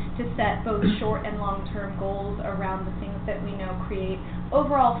opportunity to set both short and long-term goals around the things that we know create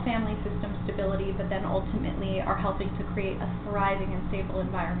overall family system stability, but then ultimately are helping to create a thriving and stable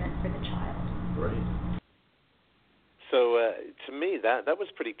environment for the child. Great. So to me, that was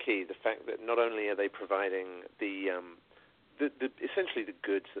pretty key, the fact that not only are they providing the essentially the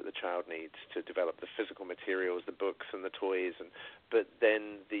goods that the child needs to develop, the physical materials, the books and the toys, but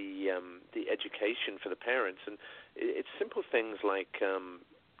then the education for the parents. And it's simple things like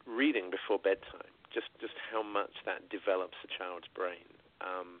reading before bedtime, just how much that develops a child's brain,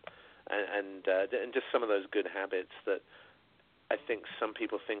 and just some of those good habits that I think some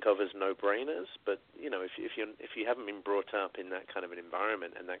people think of as no-brainers. But if you haven't been brought up in that kind of an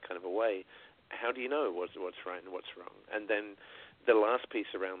environment and that kind of a way, how do you know what's right and what's wrong? And then the last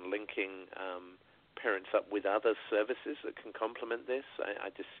piece around linking parents up with other services that can complement this,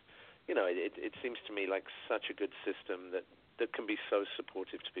 I just, it seems to me like such a good system that can be so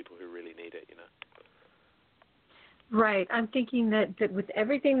supportive to people who really need it, Right. I'm thinking that with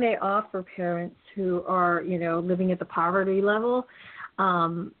everything they offer parents who are, living at the poverty level,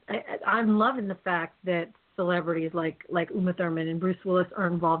 I'm loving the fact that celebrities like Uma Thurman and Bruce Willis are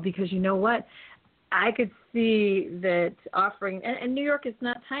involved, because you know what? I could see that offering, and New York is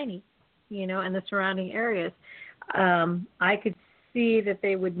not tiny, and the surrounding areas. I could see that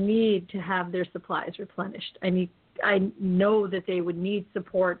they would need to have their supplies replenished. I know that they would need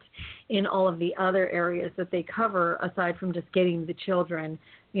support in all of the other areas that they cover, aside from just getting the children,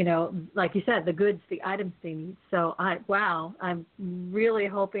 like you said, the goods, the items they need. So I'm really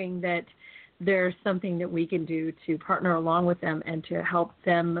hoping that there's something that we can do to partner along with them and to help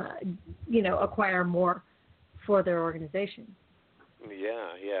them, acquire more for their organization.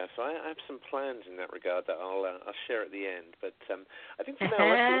 Yeah. So I have some plans in that regard that I'll share at the end. But I think for now,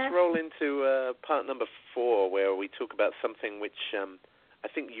 let's roll into part number 4, where we talk about something which I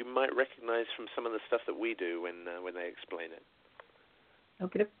think you might recognize from some of the stuff that we do when they explain it.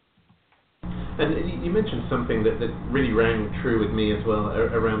 Okay. And you mentioned something that really rang true with me as well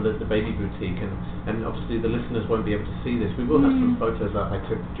around the baby boutique, and obviously the listeners won't be able to see this. We will have some photos up I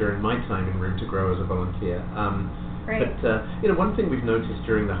took during my time in Room to Grow as a volunteer. Great. But one thing we've noticed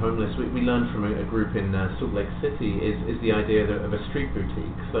during the homeless, we learned from a group in Salt Lake City is the idea of a street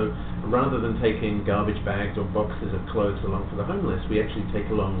boutique. So rather than taking garbage bags or boxes of clothes along for the homeless, we actually take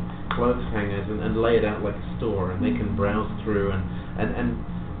along clothes hangers and lay it out like a store, and they can browse through and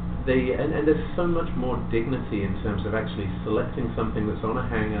there's so much more dignity in terms of actually selecting something that's on a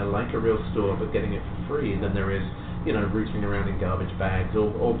hanger like a real store but getting it for free than there is rooting around in garbage bags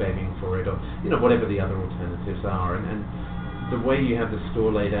or begging for it, or whatever the other alternatives are. And the way you have the store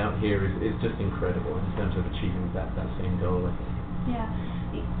laid out here is just incredible in terms of achieving that same goal, I think. Yeah,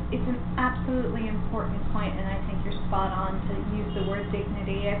 it's an absolutely important point, and I think you're spot on to use the word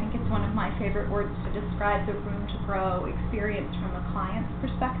dignity. I think it's one of my favorite words to describe the Room to Grow experience from a client's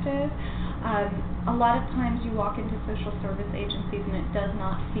perspective. A lot of times you walk into social service agencies and it does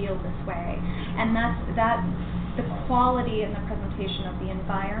not feel this way, and that's the quality and the presentation of the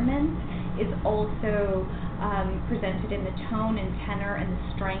environment is also presented in the tone and tenor and the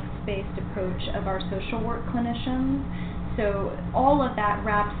strengths-based approach of our social work clinicians. So all of that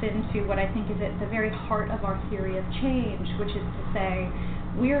wraps into what I think is at the very heart of our theory of change, which is to say,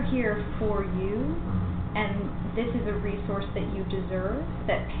 we're here for you, and this is a resource that you deserve,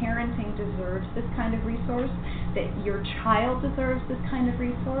 that parenting deserves this kind of resource, that your child deserves this kind of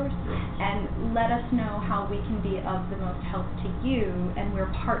resource, and let us know how we can be of the most help to you, and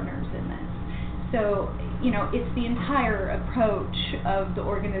we're partners in this. So, it's the entire approach of the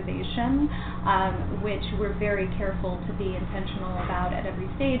organization, which we're very careful to be intentional about at every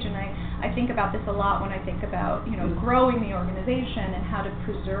stage. And I think about this a lot when I think about, growing the organization and how to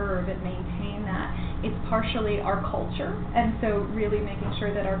preserve and maintain that it's partially our culture, and so really making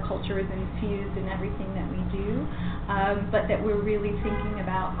sure that our culture is infused in everything that we do, but that we're really thinking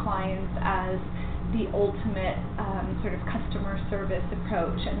about clients as the ultimate sort of customer service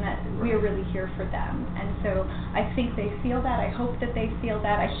approach, and that we're really here for them. And so I think they feel that. I hope that they feel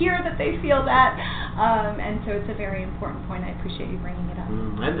that. I hear that they feel that. And so it's a very important point. I appreciate you bringing it up.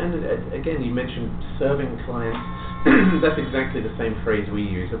 And again, you mentioned serving clients. That's exactly the same phrase we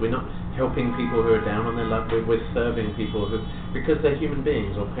use, that we're not helping people who are down on their luck, we're serving people who, because they're human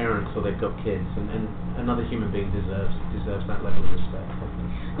beings or parents or they've got kids, and another human being deserves that level of respect, I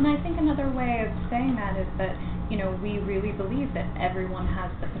think. And I think another way of saying that is that, we really believe that everyone has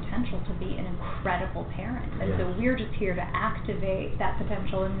the potential to be an incredible parent. And so we're just here to activate that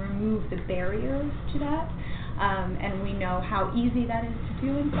potential and remove the barriers to that. And we know how easy that is to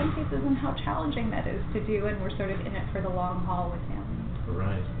do in some cases and how challenging that is to do, and we're sort of in it for the long haul with families.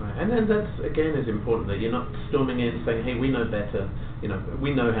 Right. And then that's, again, is important, that you're not storming in saying, hey, we know better,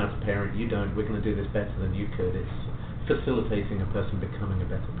 we know how to parent, you don't, we're going to do this better than you could. It's facilitating a person becoming a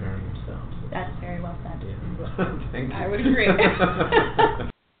better parent themselves. That's very well said. Yeah. Thank you. I would agree.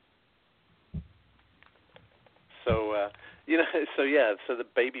 So the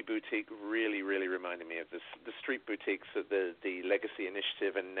baby boutique really, really reminded me of the street boutiques that the Legacy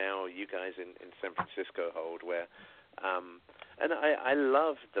Initiative and now you guys in San Francisco hold, where, and I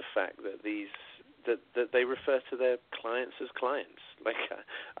love the fact that that they refer to their clients as clients. Like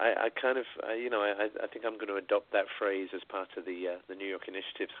I think I'm going to adopt that phrase as part of the New York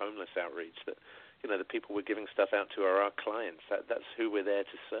Initiative's homeless outreach. That the people we're giving stuff out to are our clients. That's who we're there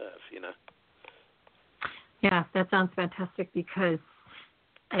to serve. Yeah, that sounds fantastic, because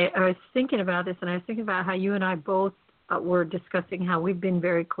I was thinking about this, and I was thinking about how you and I both were discussing how we've been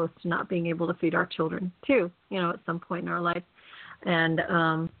very close to not being able to feed our children too, at some point in our life. And,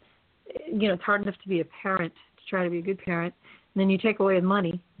 it's hard enough to be a parent, to try to be a good parent, and then you take away the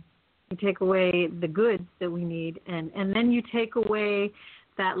money, you take away the goods that we need, and then you take away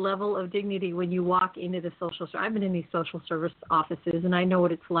that level of dignity when you walk into the social service. I've been in these social service offices, and I know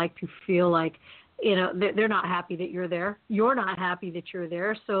what it's like to feel like, they're not happy that you're there. You're not happy that you're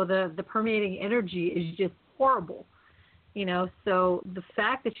there. So the permeating energy is just horrible. So the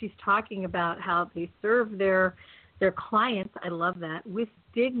fact that she's talking about how they serve their clients, I love that, with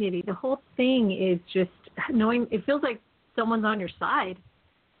dignity. The whole thing is just knowing, it feels like someone's on your side.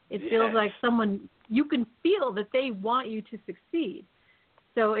 It feels like someone, you can feel that they want you to succeed.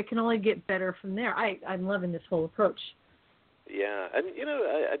 So it can only get better from there. I'm loving this whole approach. Yeah, and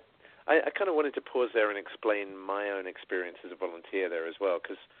I kind of wanted to pause there and explain my own experience as a volunteer there as well,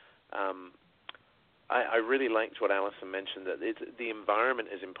 because I really liked what Allyson mentioned, that the environment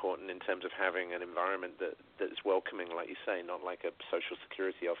is important in terms of having an environment that's welcoming, like you say, not like a Social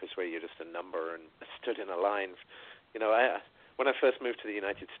Security office where you're just a number and stood in a line. When I first moved to the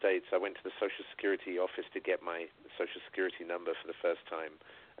United States, I went to the Social Security office to get my Social Security number for the first time,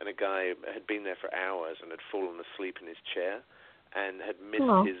 and a guy had been there for hours and had fallen asleep in his chair and had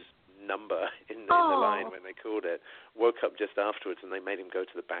missed his number in the line when they called it, woke up just afterwards, and they made him go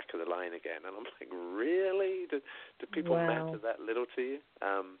to the back of the line again. And I'm like, really? Do people matter that little to you?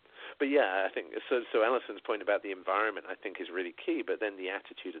 But yeah, I think so. Allison's point about the environment, I think, is really key, but then the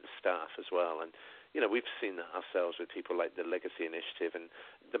attitude of the staff as well. And we've seen that ourselves with people like the Legacy Initiative, and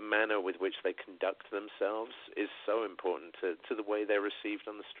the manner with which they conduct themselves is so important to the way they're received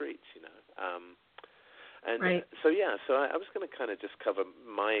on the streets. So I was going to kind of just cover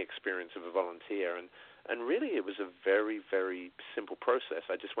my experience of a volunteer, and really it was a very, very simple process.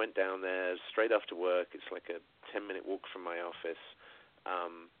 I just went down there straight after work. It's like a 10-minute walk from my office,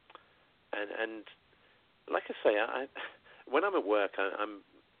 and like I say, when I'm at work,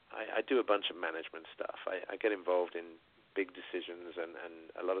 I do a bunch of management stuff. I get involved in big decisions and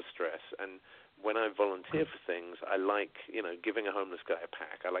a lot of stress. And when I volunteer for things, I like, giving a homeless guy a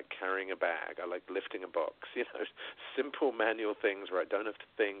pack. I like carrying a bag. I like lifting a box, simple manual things where I don't have to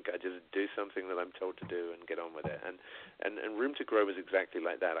think. I just do something that I'm told to do and get on with it. And Room to Grow was exactly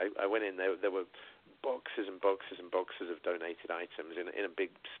like that. I went in, there were boxes and boxes and boxes of donated items in a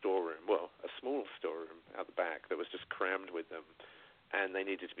big storeroom, a small storeroom out the back that was just crammed with them. And they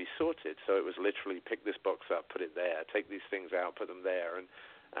needed to be sorted, so it was literally pick this box up, put it there, take these things out, put them there, and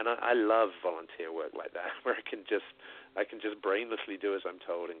I love volunteer work like that, where I can just brainlessly do as I'm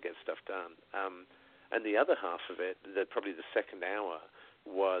told and get stuff done. And the other half of it, probably the second hour,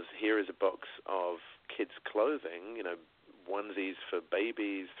 was here is a box of kids' clothing, onesies for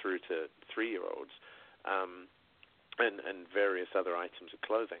babies through to 3-year-olds, and various other items of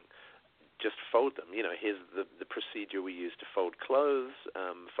clothing. just fold them. Here's the procedure we use to fold clothes,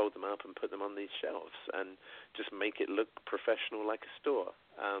 fold them up and put them on these shelves, and just make it look professional like a store.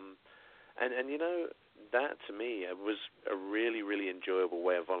 And that to me was a really, really enjoyable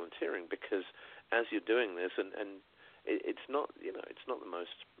way of volunteering, because as you're doing this, and it's not the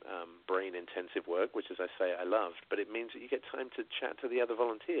most brain-intensive work, which, as I say, I loved, but it means that you get time to chat to the other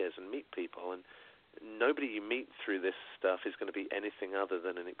volunteers and meet people, and nobody you meet through this stuff is going to be anything other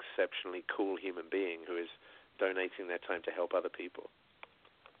than an exceptionally cool human being who is donating their time to help other people.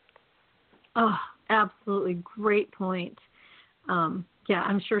 Oh, absolutely. Great point. Yeah,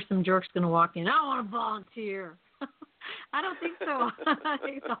 I'm sure some jerk's going to walk in. I want to volunteer. I don't think so. I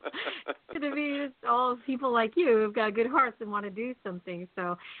think it's going to be all people like you who've got good hearts and want to do something.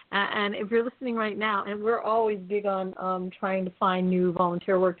 So, and if you're listening right now, and we're always big on trying to find new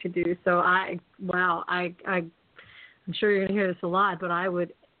volunteer work to do. So I'm sure you're going to hear this a lot, but I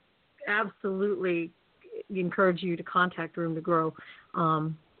would absolutely encourage you to contact Room to Grow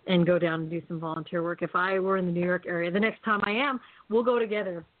and go down and do some volunteer work. If I were in the New York area, the next time I am, we'll go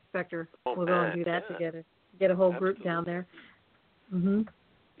together, Spectre. We'll go and do that together. Get a whole group down there. Mm-hmm.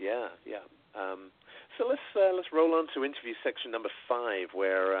 Yeah. So let's roll on to interview section number 5,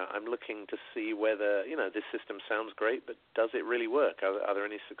 where I'm looking to see whether this system sounds great, but does it really work? Are there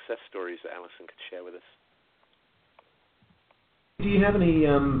any success stories that Allyson could share with us? Do you have any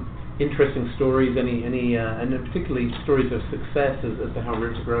interesting stories, and particularly stories of success as to how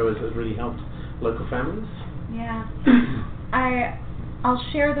Room to Grow has really helped local families? Yeah. I'll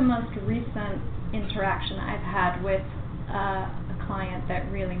share the most recent interaction I've had with a client that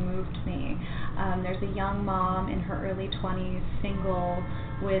really moved me. There's a young mom in her early 20s, single,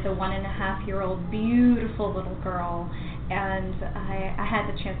 with a 1.5-year-old beautiful little girl, and I had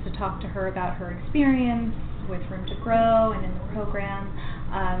the chance to talk to her about her experience with Room to Grow and in the program,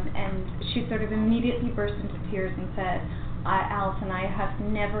 and she sort of immediately burst into tears and said, Allyson, I have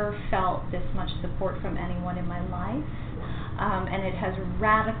never felt this much support from anyone in my life, and it has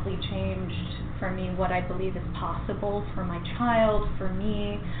radically changed for me what I believe is possible for my child, for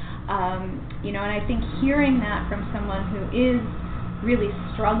me, and I think hearing that from someone who is really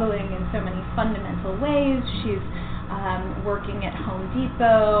struggling in so many fundamental ways. She's working at Home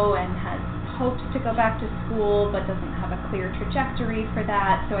Depot and has hopes to go back to school but doesn't have a clear trajectory for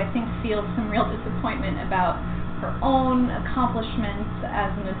that, so I think feels some real disappointment about her own accomplishments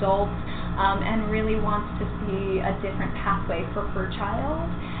as an adult, and really wants to see a different pathway for her child,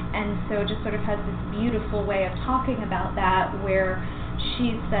 and so just sort of has this beautiful way of talking about that, where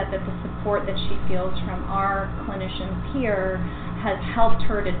she said that the support that she feels from our clinicians here has helped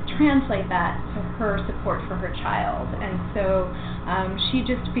her to translate that to her support for her child. And so she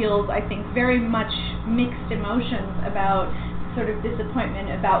just feels, I think, very much mixed emotions about sort of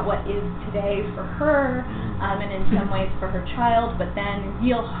disappointment about what is today for her, and in some ways for her child, but then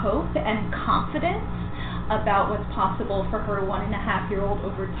real hope and confidence about what's possible for her 1.5-year-old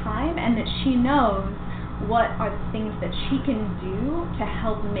over time, and that she knows what are the things that she can do to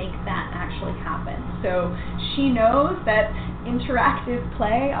help make that actually happen. So she knows that interactive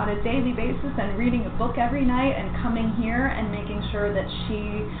play on a daily basis and reading a book every night and coming here and making sure that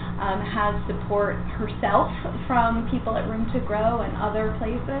she has support herself from people at Room to Grow and other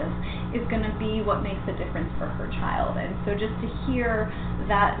places is going to be what makes a difference for her child. And so just to hear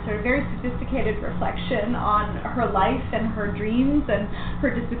that sort of very sophisticated reflection on her life and her dreams and her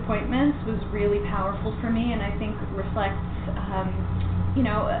disappointments was really powerful for me, and I think reflects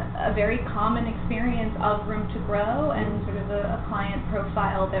a very common experience of Room to Grow and sort of a client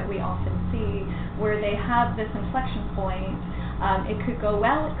profile that we often see, where they have this inflection point. It could go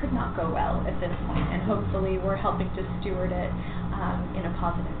well, it could not go well at this point, and hopefully we're helping to steward it in a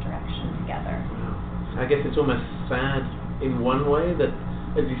positive direction together. I guess it's almost sad in one way that,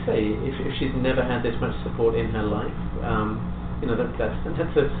 as you say, if she's never had this much support in her life,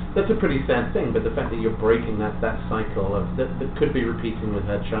 that's a pretty sad thing. But the fact that you're breaking that cycle of that could be repeating with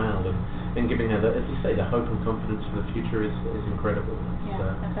her child and giving her, as you say, the hope and confidence for the future is incredible.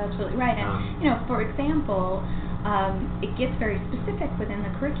 That's absolutely right. And for example, it gets very specific within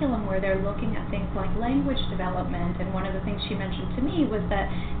the curriculum where they're looking at things like language development, and one of the things she mentioned to me was that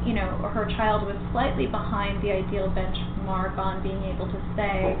her child was slightly behind the ideal benchmark on being able to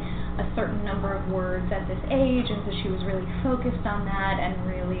say a certain number of words at this age, and so she was really focused on that and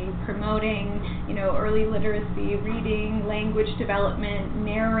really promoting early literacy, reading, language development,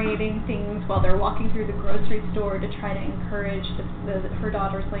 narrating things while they're walking through the grocery store to try to encourage her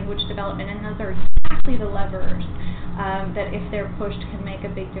daughter's language development. And those are exactly the levers that, if they're pushed, can make a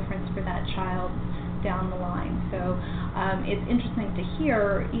big difference for that child's down the line. So it's interesting to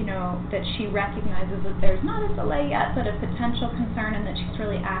hear, that she recognizes that there's not a delay yet, but a potential concern, and that she's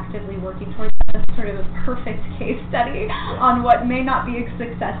really actively working towards that. That's sort of a perfect case study on what may not be a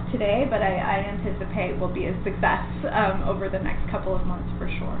success today, but I anticipate will be a success over the next couple of months for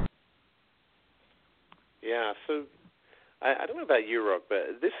sure. Yeah, so I don't know about you, Rock,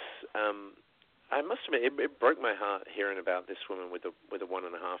 but this, I must admit, it broke my heart hearing about this woman with a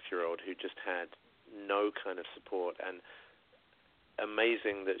 1.5-year-old who just had no kind of support, and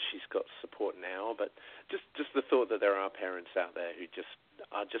amazing that she's got support now, but just the thought that there are parents out there who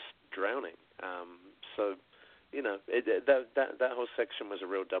are just drowning. So, that whole section was a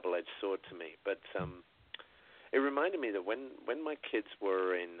real double-edged sword to me, but it reminded me that when my kids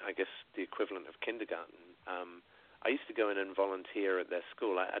were in, I guess, the equivalent of kindergarten, I used to go in and volunteer at their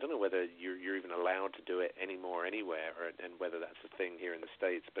school. I don't know whether you're even allowed to do it anymore anywhere, and whether that's a thing here in the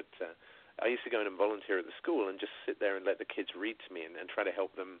States, but I used to go in and volunteer at the school and just sit there and let the kids read to me and try to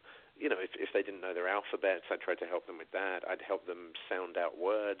help them. If they didn't know their alphabets, I tried to help them with that. I'd help them sound out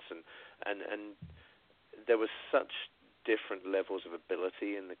words, and there was such different levels of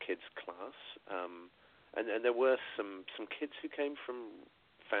ability in the kids' class, and there were some kids who came from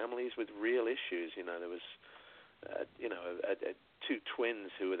families with real issues. There was two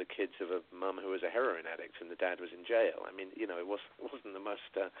twins who were the kids of a mum who was a heroin addict, and the dad was in jail. I mean, it wasn't the most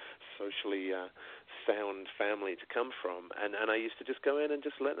socially sound family to come from, and I used to just go in and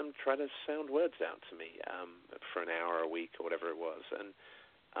just let them try to sound words out to me for an hour a week or whatever it was. And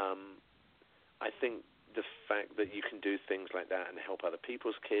I think the fact that you can do things like that and help other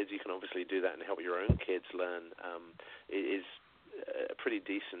people's kids, you can obviously do that and help your own kids learn, is a pretty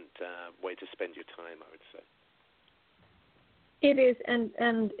decent way to spend your time, I would say. It is,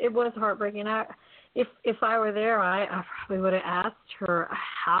 and it was heartbreaking. If I were there, I probably would have asked her,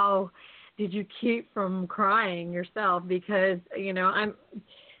 how did you keep from crying yourself? Because, I'm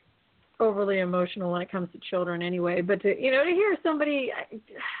overly emotional when it comes to children anyway. But to hear somebody,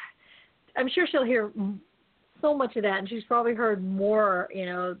 I'm sure she'll hear so much of that, and she's probably heard more,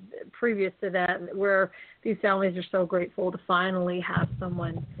 previous to that, where these families are so grateful to finally have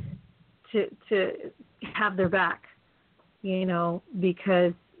someone to have their back.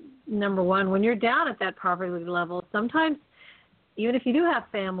 Because number one, when you're down at that poverty level, sometimes even if you do have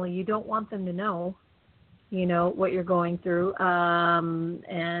family, you don't want them to know, what you're going through.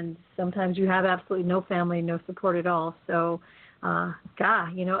 And sometimes you have absolutely no family, no support at all. So,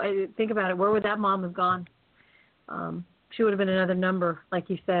 think about it. Where would that mom have gone? She would have been another number, like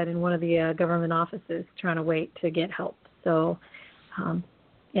you said, in one of the government offices trying to wait to get help. So, I'm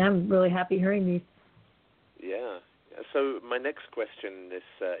really happy hearing these. Yeah. So my next question, this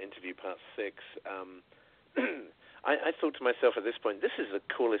interview part 6, I thought to myself at this point, this is the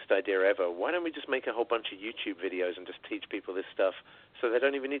coolest idea ever. Why don't we just make a whole bunch of YouTube videos and just teach people this stuff so they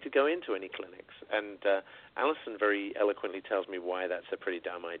don't even need to go into any clinics? And Allyson very eloquently tells me why that's a pretty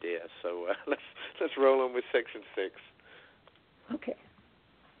dumb idea. So let's roll on with section 6. Okay.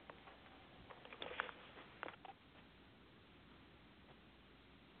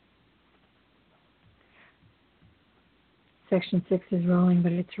 Section 6 is rolling,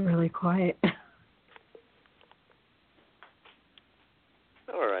 but it's really quiet.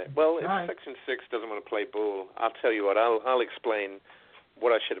 All right. Well, if Section 6 doesn't want to play ball, I'll tell you what. I'll explain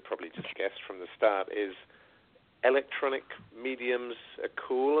what I should have probably just guessed from the start is electronic mediums are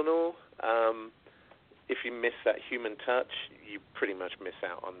cool and all. If you miss that human touch, you pretty much miss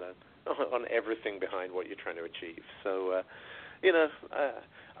out on everything behind what you're trying to achieve. So,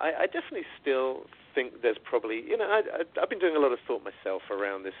 I definitely still think there's probably, I've been doing a lot of thought myself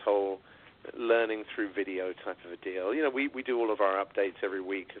around this whole learning through video type of a deal. We do all of our updates every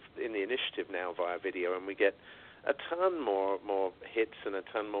week in the initiative now via video, and we get a ton more hits and a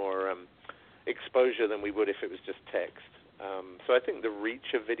ton more exposure than we would if it was just text. So I think the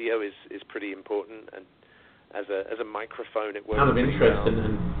reach of video is pretty important, and as a microphone it works. Out of interest, well.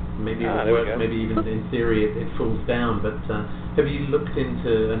 and maybe it will work, maybe even in theory it falls down, but have you looked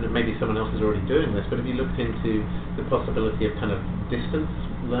into, and maybe someone else is already doing this, but have you looked into the possibility of kind of distance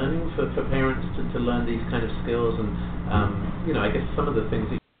learning for parents to learn these kind of skills? And I guess some of the things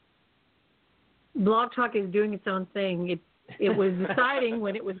that Blog Talk is doing its own thing. It was deciding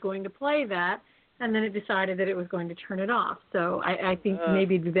when it was going to play that, and then it decided that it was going to turn it off. So I think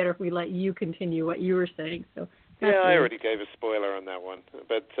maybe it'd be better if we let you continue what you were saying. So I already gave a spoiler on that one.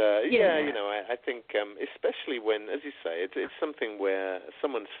 But, I think especially when, as you say, it's something where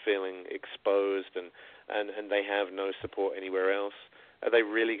someone's feeling exposed and they have no support anywhere else. Are they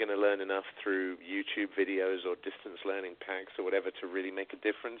really going to learn enough through YouTube videos or distance learning packs or whatever to really make a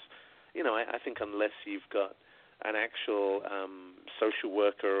difference? I think unless you've got an actual social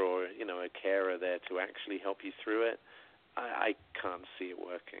worker or, a carer there to actually help you through it, I can't see it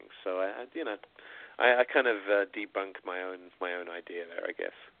working. So, I kind of debunk my own idea there, I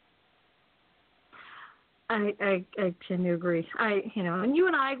guess. I tend to agree. And you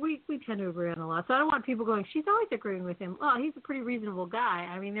and I, we tend to agree on a lot. So I don't want people going, she's always agreeing with him. Well, he's a pretty reasonable guy.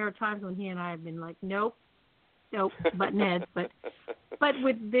 I mean, there are times when he and I have been like, nope, but Ned. But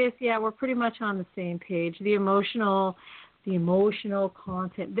with this, yeah, we're pretty much on the same page. The emotional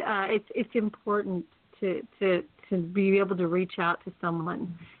content. It's important to be able to reach out to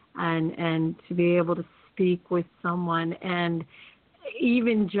someone and to be able to speak with someone, and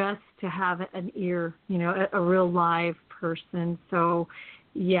even just to have an ear, a real live person. So,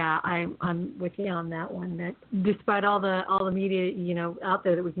 yeah, I'm with you on that one. That despite all the media, out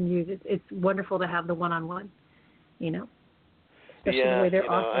there that we can use, it's wonderful to have the one-on-one, Especially the way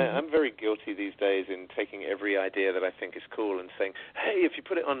they're offering. I'm very guilty these days in taking every idea that I think is cool and saying, hey, if you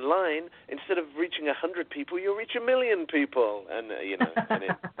put it online, instead of reaching 100 people, you'll reach 1 million people. And,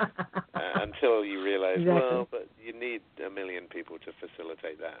 until you realize, well, but you need 1 million people to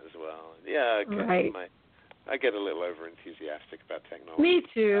facilitate that as well. Yeah, okay. Right. I get a little over-enthusiastic about technology. Me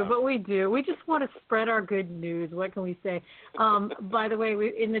too, but we do. We just want to spread our good news. What can we say? By the way,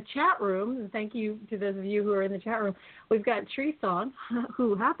 in the chat room, and thank you to those of you who are in the chat room, we've got Treeson,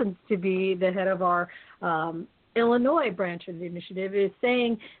 who happens to be the head of our Illinois branch of the initiative, is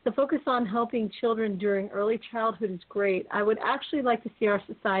saying the focus on helping children during early childhood is great. I would actually like to see our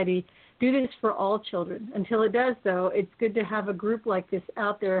society do this for all children. Until it does, though, it's good to have a group like this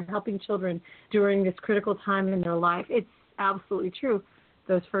out there helping children during this critical time in their life. It's absolutely true,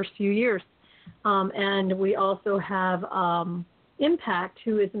 those first few years. And we also have Impact,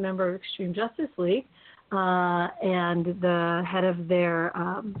 who is a member of Extreme Justice League, and the head of their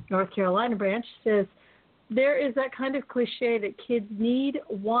North Carolina branch says, there is that kind of cliche that kids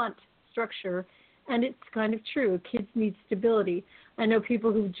want structure, and it's kind of true. Kids need stability. I know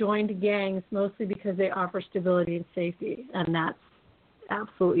people who've joined gangs mostly because they offer stability and safety, and that's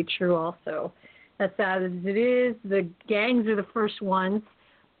absolutely true also. As sad as it is, the gangs are the first ones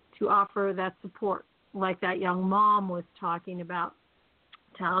to offer that support, like that young mom was talking about,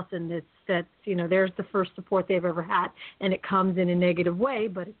 Allyson, that's there's the first support they've ever had, and it comes in a negative way,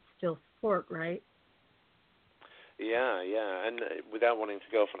 but it's still support, right? Yeah, and without wanting to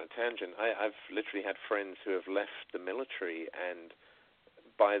go off on a tangent, I've literally had friends who have left the military, and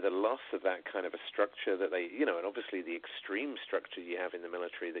by the loss of that kind of a structure that they, and obviously the extreme structure you have in the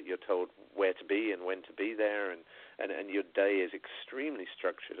military, that you're told where to be and when to be there, and your day is extremely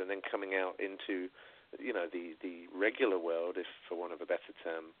structured, and then coming out into, the regular world, if for want of a better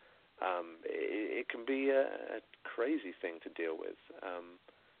term, it can be a crazy thing to deal with.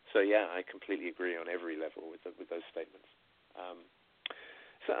 So yeah, I completely agree on every level with those statements.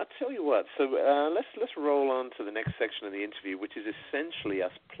 So I'll tell you what. So let's roll on to the next section of the interview, which is essentially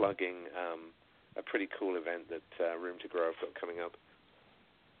us plugging a pretty cool event that Room to Grow have got coming up.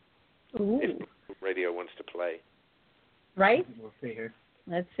 Ooh. If radio wants to play. Right. We'll see here.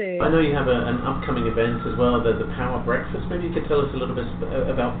 Let's see. I know you have an upcoming event as well, the Power Breakfast. Maybe you could tell us a little bit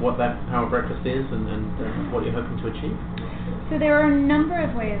about what that Power Breakfast is and what you're hoping to achieve. So there are a number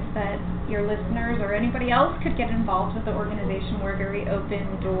of ways that your listeners or anybody else could get involved with the organization. We're a very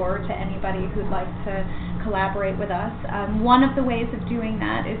open door to anybody who'd like to collaborate with us. One of the ways of doing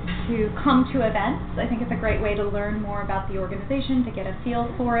that is to come to events. I think it's a great way to learn more about the organization, to get a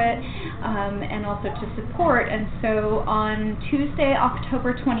feel for it, and also to support. And so on Tuesday,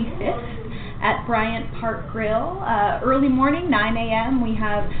 October 25th, at Bryant Park Grill, early morning, 9 a.m., we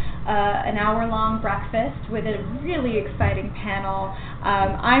have an hour-long breakfast with a really exciting panel.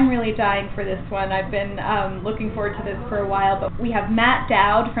 I'm really dying for this one. I've been looking forward to this for a while, but we have Matt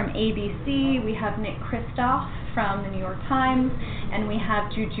Dowd from ABC, we have Nick Kristof from the New York Times, and we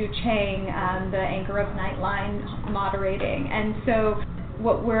have Juju Chang, the anchor of Nightline, moderating. And so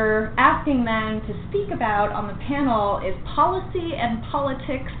what we're asking them to speak about on the panel is policy and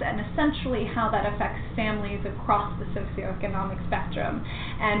politics, and essentially how that affects families across the socioeconomic spectrum.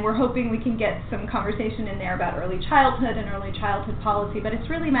 And we're hoping we can get some conversation in there about early childhood and early childhood policy, but it's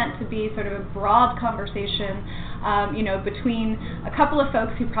really meant to be sort of a broad conversation, between a couple of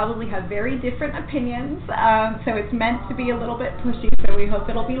folks who probably have very different opinions. So it's meant to be a little bit pushy, so we hope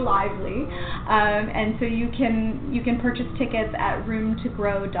it'll be lively. And so you can purchase tickets at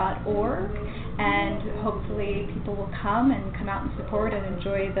roomtogrow.org, and hopefully people will come out and support and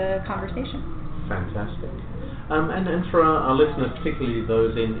enjoy the conversation. Fantastic. And for our listeners, particularly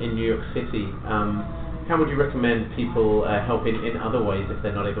those in New York City, how would you recommend people help in other ways if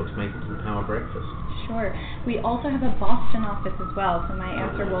they're not able to make it to the Power Breakfast? Sure. We also have a Boston office as well, so my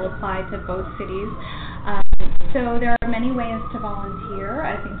answer will apply to both cities. So there are many ways to volunteer.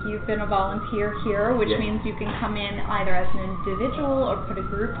 I think you've been a volunteer here, which means you can come in either as an individual or put a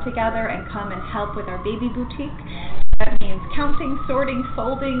group together and come and help with our baby boutique. That means counting, sorting,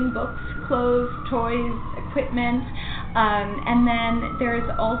 folding books, clothes, toys, equipment. And then there's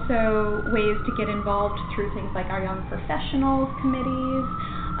also ways to get involved through things like our Young Professionals committees.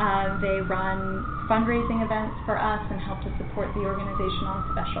 They run fundraising events for us and help to support the organization on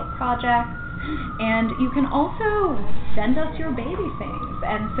special projects. And you can also send us your baby things.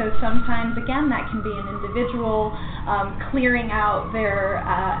 And so sometimes, again, that can be an individual clearing out their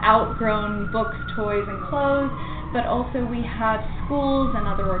outgrown books, toys, and clothes. But also we have schools and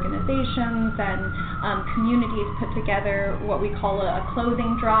other organizations and communities put together what we call a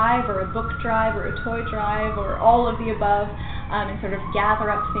clothing drive or a book drive or a toy drive or all of the above, and sort of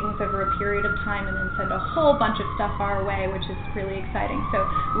gather up things over a period of time and then send a whole bunch of stuff our way, which is really exciting. So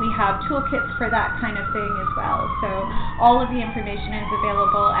we have toolkits for that kind of thing as well. So all of the information is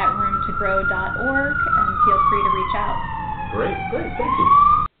available at roomtogrow.org, and feel free to reach out. Great, thank you.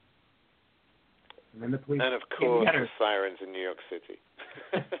 And of course, the sirens in New York City.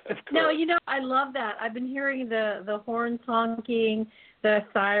 No, I love that. I've been hearing the horns honking, the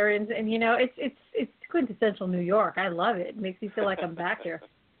sirens, and it's quintessential New York. I love it. It makes me feel like I'm back here.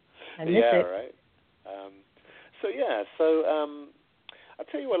 I miss it. Right. So I'll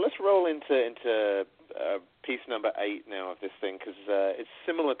tell you what. Let's roll into piece number 8 now of this thing, because it's a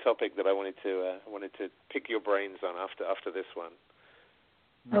similar topic that I wanted to pick your brains on after this one.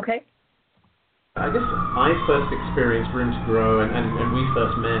 Okay. I guess I first experienced Room to Grow, and we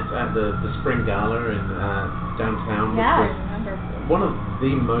first met at the Spring Gala in downtown, which was one of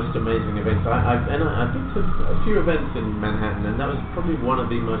the most amazing events. I've been to a few events in Manhattan, and that was probably one of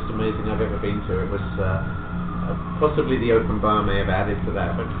the most amazing I've ever been to. It was possibly the open bar may have added to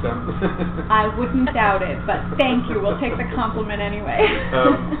that, but I wouldn't doubt it. But thank you. We'll take the compliment anyway.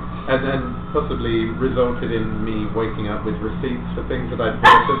 And then possibly resulted in me waking up with receipts for things that I'd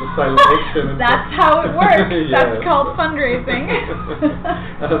bought as a celebration. That's how it works. That's called fundraising.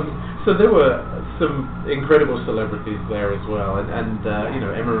 So there were some incredible celebrities there as well, and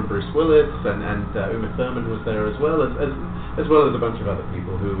Emma and Bruce Willis, and Uma Thurman was there as well as a bunch of other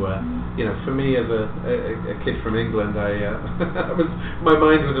people who, for me as a kid from England, my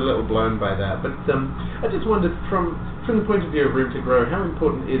mind was a little blown by that. But I just wondered, from the point of view of Room to Grow, how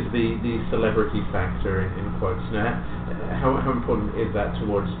important is the celebrity factor in quotes? How important is that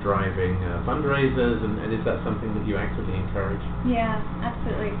towards driving fundraisers, and is that something that you actively encourage? Yeah,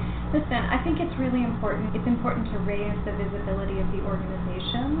 absolutely. Listen, I think it's really important. It's important to raise the visibility of the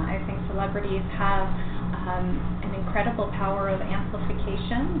organization. I think celebrities have an incredible power of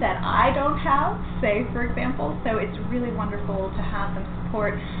amplification that I don't have, say, for example. So it's really wonderful to have them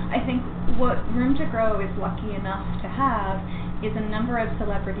support. I think what Room to Grow is lucky enough to have is a number of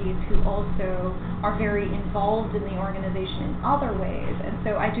celebrities who also are very involved in the organization in other ways. And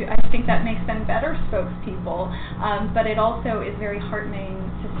so I think that makes them better spokespeople, but it also is very heartening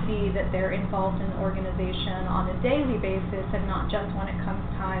to see that they're involved in the organization on a daily basis and not just when it comes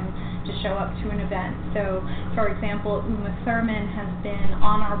time to show up to an event. So, for example, Uma Thurman has been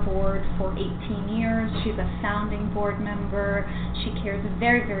on our board for 18 years. She's a founding board member. She cares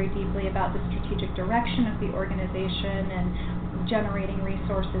very, very deeply about the strategic direction of the organization and generating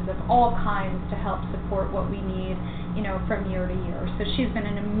resources of all kinds to help support what we need, from year to year. So she's been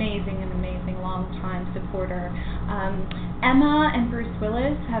an amazing long-time supporter. Emma and Bruce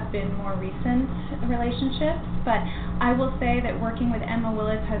Willis have been more recent relationships, but I will say that working with Emma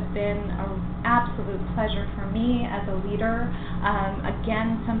Willis has been an absolute pleasure for me as a leader.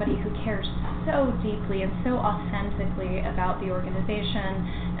 Again, somebody who cares so deeply and so authentically about the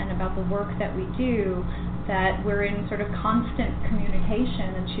organization and about the work that we do, that we're in sort of constant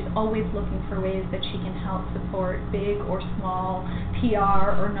communication, and she's always looking for ways that she can help support, big or small,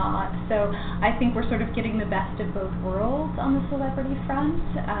 PR or not. So I think we're sort of getting the best of both worlds on the celebrity front.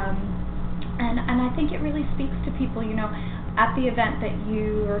 And I think it really speaks to people, at the event that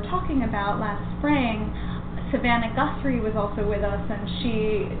you were talking about last spring, Savannah Guthrie was also with us, and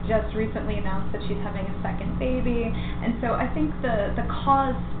she just recently announced that she's having a second baby. And so I think the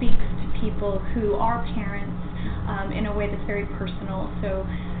cause speaks to people who are parents in a way that's very personal. So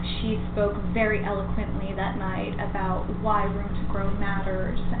she spoke very eloquently that night about why Room to Grow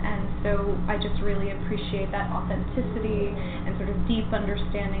matters, and so I just really appreciate that authenticity and sort of deep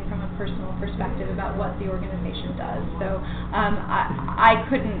understanding from a personal perspective about what the organization does. So I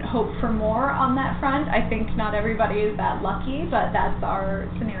couldn't hope for more on that front. I think not everybody is that lucky, but that's our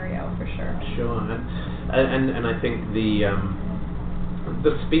scenario for sure. Sure, and I think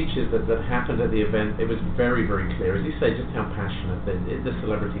the speeches that happened at the event, it was very, very clear, as you say, just how passionate the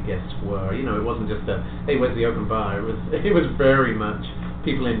celebrity guests were. You know, it wasn't just a, hey, where's the open bar? It was very much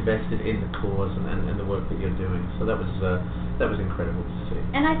people invested in the cause and the work that you're doing. So that was incredible to see.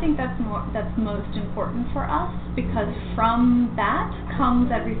 And I think that's most important for us, because from that comes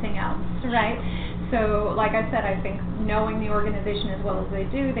everything else, right? So, like I said, I think knowing the organization as well as they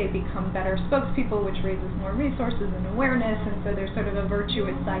do, they become better spokespeople, which raises more resources and awareness, and so there's sort of a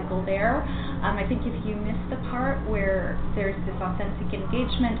virtuous cycle there. I think if you miss the part where there's this authentic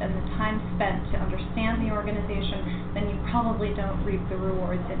engagement and the time spent to understand the organization, then you probably don't reap the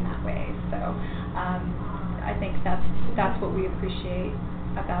rewards in that way. So, I think that's what we appreciate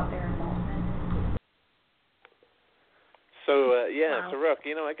about their involvement. So, Wow. so Rock,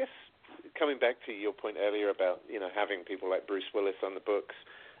 I guess, coming back to your point earlier about, having people like Bruce Willis on the books,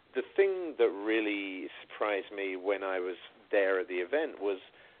 the thing that really surprised me when I was there at the event was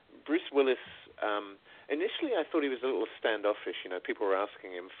Bruce Willis. Initially, I thought he was a little standoffish. People were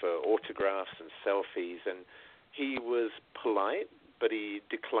asking him for autographs and selfies, and he was polite, but he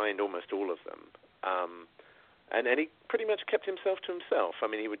declined almost all of them. And he pretty much kept himself to himself. I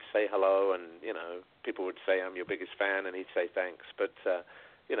mean, he would say hello, and, people would say, I'm your biggest fan, and he'd say thanks. But,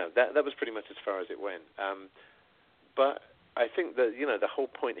 that was pretty much as far as it went. But I think that, the whole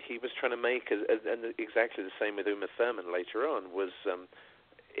point he was trying to make, and exactly the same with Uma Thurman later on, was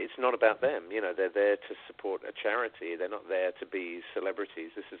it's not about them. They're there to support a charity. They're not there to be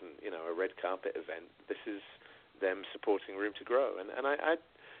celebrities. This isn't, a red carpet event. This is them supporting Room to Grow. And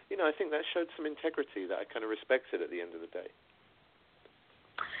I think that showed some integrity that I kind of respected at the end of the day.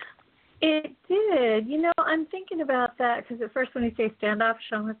 It did. I'm thinking about that because at first when he says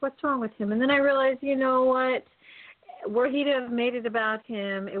standoffish, I'm like, what's wrong with him? And then I realized, what? Were he to have made it about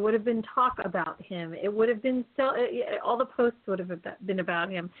him, it would have been talk about him. It would have been all the posts would have been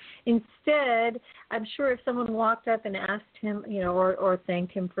about him. Instead, I'm sure if someone walked up and asked him, or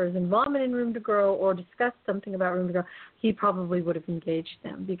thanked him for his involvement in Room to Grow or discussed something about Room to Grow, he probably would have engaged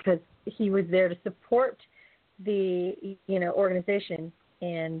them because he was there to support the, organization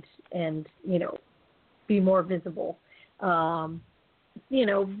and be more visible, than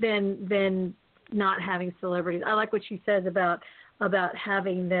not having celebrities. I like what she says about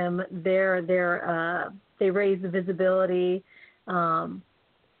having them there. They raise the visibility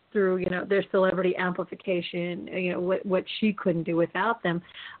through their celebrity amplification. What she couldn't do without them.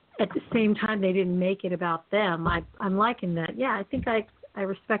 At the same time, they didn't make it about them. I'm liking that. Yeah, I think I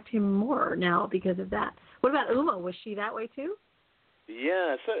respect him more now because of that. What about Uma? Was she that way too?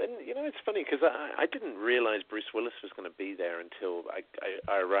 Yeah, so, and, it's funny because I didn't realize Bruce Willis was going to be there until I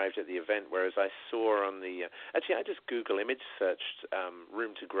arrived at the event, whereas I saw on the... actually, I just Google image searched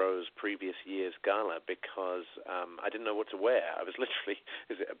Room to Grow's previous year's gala because I didn't know what to wear. I was literally,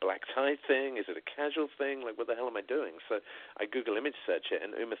 is it a black tie thing? Is it a casual thing? Like, what the hell am I doing? So I Google image search it,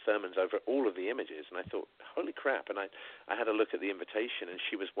 and Uma Thurman's over all of the images, and I thought, holy crap, and I had a look at the invitation, and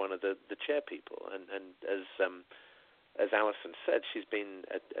she was one of the chair people, and as Allyson said, she's been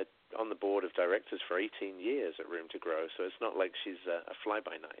on the board of directors for 18 years at Room to Grow, so it's not like she's a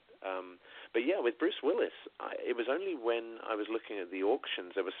fly-by-night. But yeah, with Bruce Willis, it was only when I was looking at the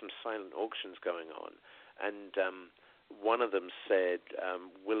auctions, there were some silent auctions going on, and one of them said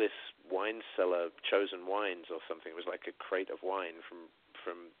Willis Wine Cellar Chosen Wines or something. It was like a crate of wine from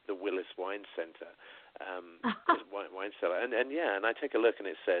the Willis Wine Center. Wine cellar, and I take a look and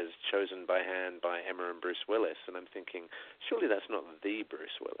it says chosen by hand by Emma and Bruce Willis, and I'm thinking surely that's not the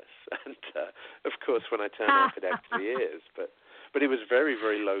Bruce Willis, and of course when I turn up it actually is, but it was very,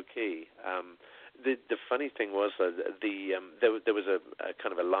 very low key. The funny thing was there was a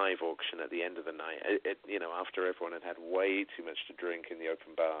kind of a live auction at the end of the night, after everyone had way too much to drink in the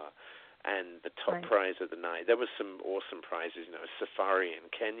open bar. And the top prize of the night, there was some awesome prizes, safari in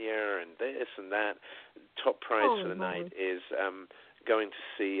Kenya and this and that. Top prize for the night is going to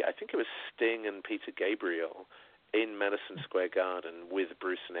see, I think it was Sting and Peter Gabriel in Madison Square Garden with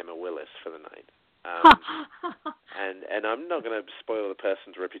Bruce and Emma Willis for the night. And I'm not going to spoil the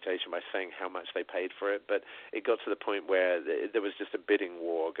person's reputation by saying how much they paid for it, but it got to the point where there was just a bidding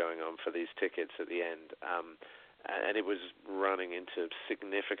war going on for these tickets at the end. and it was running into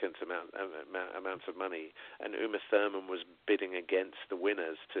significant amounts of money. And Uma Thurman was bidding against the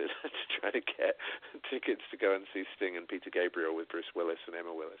winners to try to get tickets to go and see Sting and Peter Gabriel with Bruce Willis and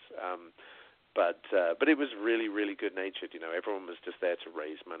Emma Willis. But it was really, really good-natured. Everyone was just there to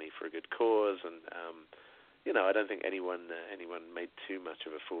raise money for a good cause, and I don't think anyone made too much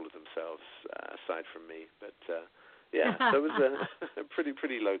of a fool of themselves aside from me. But yeah, so it was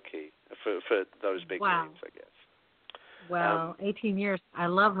pretty low key for those big names, I guess. Wow, 18 years. I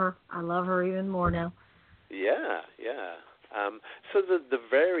love her. I love her even more now. Yeah. So the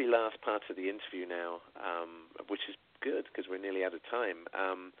very last part of the interview now, which is good because we're nearly out of time,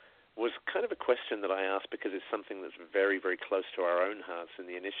 was kind of a question that I asked because it's something that's very, very close to our own hearts in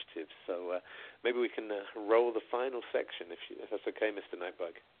the initiative. So maybe we can roll the final section, if that's okay, Mr.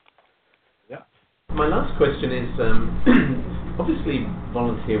 Nightbug. Yeah. My last question is, obviously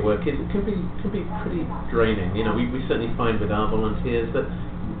volunteer work can be pretty draining. We certainly find with our volunteers that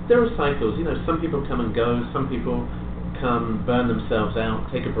there are cycles. Some people come and go, some people come, burn themselves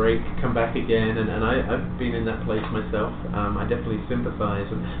out, take a break, come back again, and I've been in that place myself. I definitely sympathize,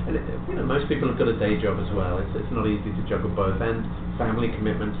 and most people have got a day job as well. It's not easy to juggle both, and family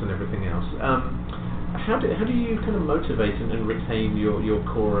commitments and everything else. How do you kind of motivate and retain your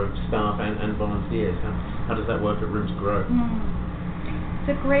core of staff and volunteers? How does that work at Room to Grow?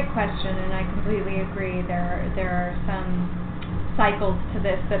 It's a great question, and I completely agree. There are some cycles to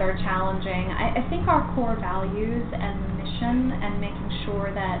this that are challenging. I think our core values and mission and making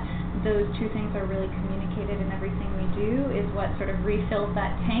sure that those two things are really communicated in everything we do is what sort of refills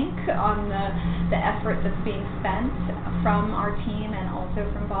that tank on the effort that's being spent from our team and also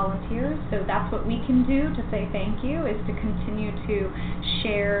from volunteers. So that's what we can do to say thank you, is to continue to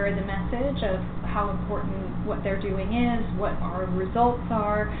share the message of how important what they're doing is, what our results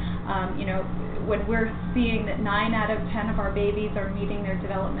are. When we're seeing that 9 out of 10 of our babies are meeting their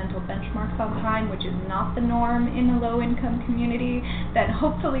developmental benchmarks on time, which is not the norm in a low-income community, then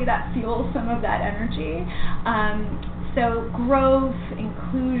hopefully that fuels some of that energy. So growth,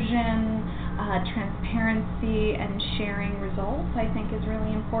 inclusion, transparency, and sharing results, I think, is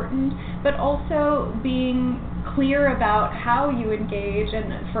really important. But also being clear about how you engage,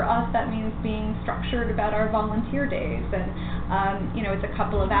 and for us that means being structured about our volunteer days. And it's a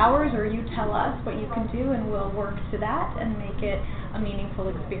couple of hours, or you tell us what you can do, and we'll work to that and make it a meaningful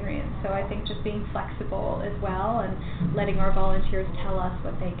experience. So I think just being flexible as well, and letting our volunteers tell us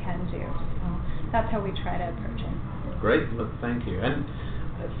what they can do. So that's how we try to approach it. Great, well, thank you. And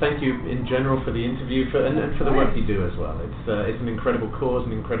thank you in general for the interview and for the work you do as well. It's an incredible cause,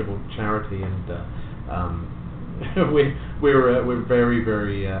 an incredible charity, and we're very,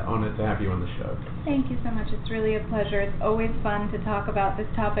 very honored to have you on the show. Thank you so much. It's really a pleasure. It's always fun to talk about this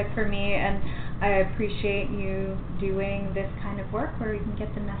topic for me, and I appreciate you doing this kind of work where you can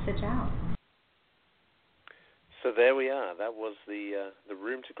get the message out. So there we are. That was the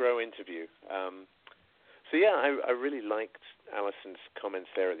Room to Grow interview. So yeah, I really liked Allyson's comments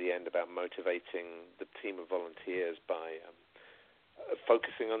there at the end about motivating the team of volunteers by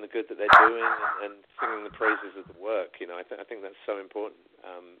focusing on the good that they're doing and singing the praises of the work. I think that's so important,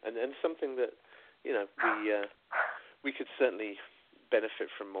 and something that we could certainly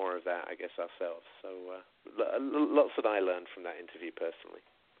benefit from more of that, I guess, ourselves. So lots that I learned from that interview personally.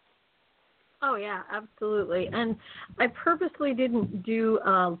 Oh, yeah, absolutely. And I purposely didn't do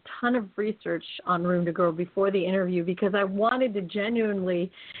a ton of research on Room to Grow before the interview because I wanted to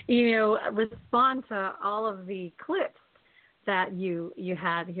genuinely, respond to all of the clips that you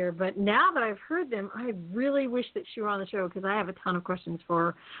had here. But now that I've heard them, I really wish that she were on the show because I have a ton of questions for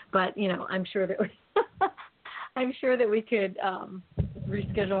her. But, I'm sure that we could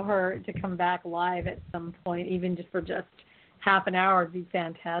reschedule her to come back live at some point, even just for half an hour would be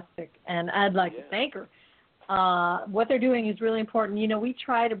fantastic, and I'd like to thank her. What they're doing is really important. We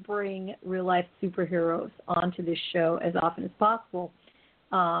try to bring real-life superheroes onto this show as often as possible,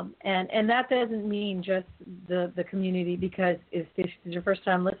 and that doesn't mean just the community, because if this is your first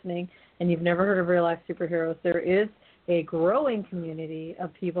time listening and you've never heard of real-life superheroes, there is a growing community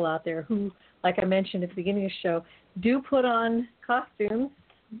of people out there who, like I mentioned at the beginning of the show, do put on costumes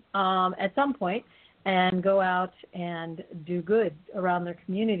at some point and go out and do good around their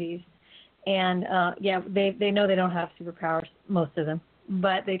communities. And, they know they don't have superpowers, most of them,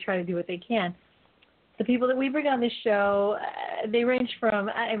 but they try to do what they can. The people that we bring on this show, they range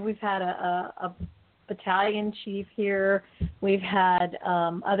from, we've had a battalion chief here. We've had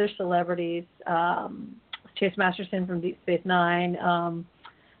other celebrities, Chase Masterson from Deep Space Nine,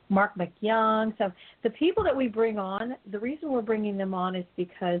 Mark McYoung. So the people that we bring on, the reason we're bringing them on is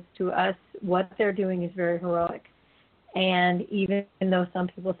because to us what they're doing is very heroic. And even though some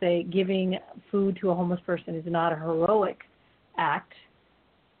people say giving food to a homeless person is not a heroic act,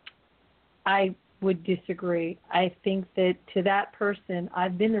 I would disagree. I think that to that person,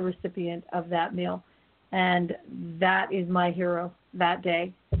 I've been the recipient of that meal, and that is my hero that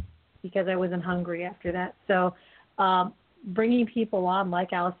day because I wasn't hungry after that. So bringing people on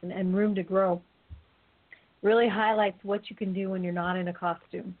like Allyson and Room to Grow really highlights what you can do when you're not in a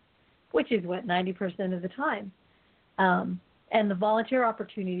costume, which is what 90% of the time. And the volunteer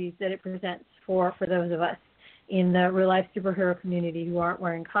opportunities that it presents for those of us in the real-life superhero community who aren't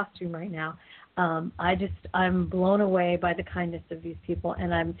wearing costume right now. I'm blown away by the kindness of these people,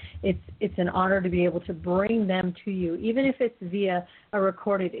 and it's an honor to be able to bring them to you, even if it's via a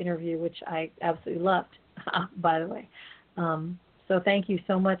recorded interview, which I absolutely loved, by the way. So thank you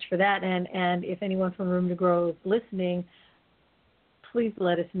so much for that. And if anyone from Room to Grow is listening, please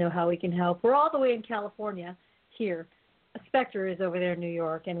let us know how we can help. We're all the way in California here. Spectre is over there in New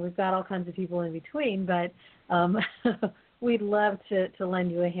York, and we've got all kinds of people in between, but we'd love to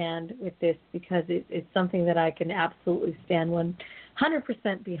lend you a hand with this because it's something that I can absolutely stand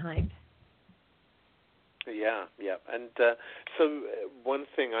 100% behind. Yeah. And so one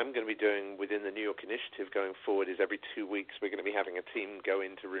thing I'm going to be doing within the New York initiative going forward is every 2 weeks we're going to be having a team go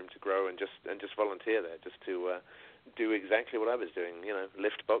into Room to Grow and just volunteer there, just to do exactly what I was doing,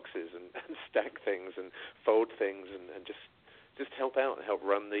 lift boxes and stack things and fold things and just help out and help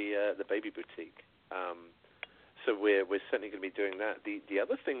run the baby boutique. So we're certainly going to be doing that. The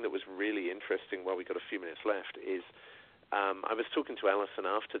other thing that was really interesting while we got a few minutes left is I was talking to Allyson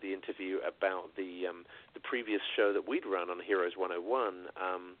after the interview about the previous show that we'd run on Heroes 101,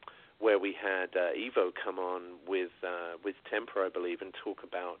 where we had Evo come on with Tempur, I believe, and talk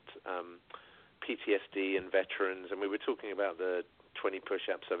about PTSD and veterans, and we were talking about the 20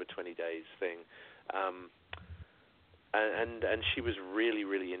 push-ups over 20 days thing. And she was really,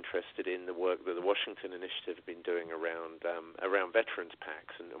 really interested in the work that the Washington Initiative have been doing around veterans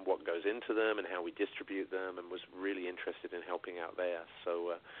packs and what goes into them and how we distribute them, and was really interested in helping out there.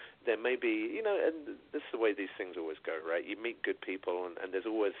 So there may be, and this is the way these things always go, right? You meet good people, and there's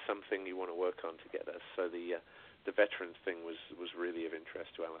always something you want to work on together. So the veterans thing was really of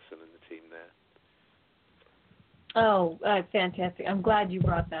interest to Allyson and the team there. Oh, fantastic! I'm glad you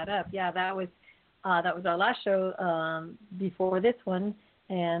brought that up. Yeah, that was our last show before this one,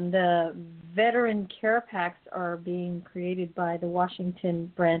 and veteran care packs are being created by the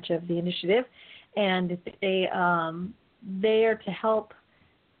Washington branch of the initiative, and they are to help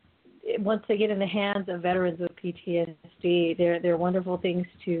once they get in the hands of veterans with PTSD. They're wonderful things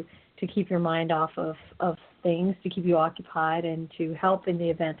to keep your mind off of things, to keep you occupied, and to help in the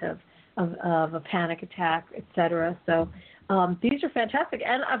event of a panic attack, etc. So these are fantastic.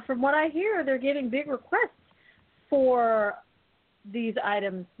 And from what I hear, they're getting big requests for these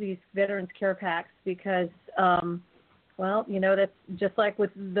items, these veterans care packs, because, that's just like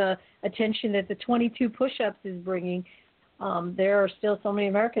with the attention that the 22 push-ups is bringing. There are still so many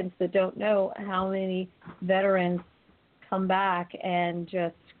Americans that don't know how many veterans come back and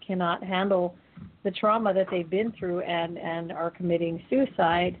just cannot handle the trauma that they've been through and are committing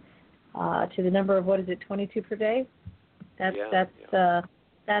suicide. To the number of 22 per day?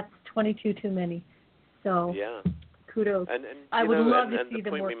 That's 22 too many. So kudos. And I would love to see the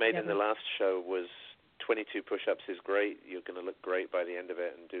them point work we made together. in the last show was 22 push-ups is great. You're going to look great by the end of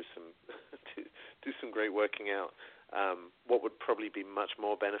it and do some do some great working out. What would probably be much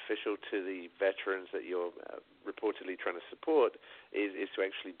more beneficial to the veterans that you're reportedly trying to support is to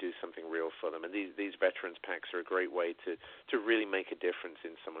actually do something real for them. And these veterans packs are a great way to really make a difference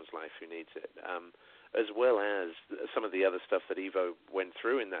in someone's life who needs it, as well as some of the other stuff that Evo went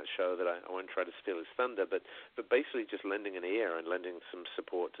through in that show that I won't try to steal his thunder, but basically just lending an ear and lending some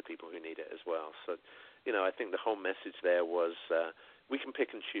support to people who need it as well. So, I think the whole message there was we can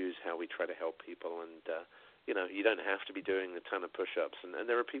pick and choose how we try to help people, and you don't have to be doing a ton of push-ups, and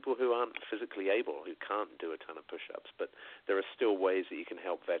there are people who aren't physically able, who can't do a ton of push-ups, but there are still ways that you can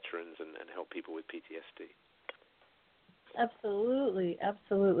help veterans and help people with PTSD. Absolutely.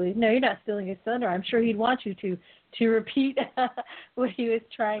 No, you're not stealing his thunder. I'm sure he'd want you to repeat what he was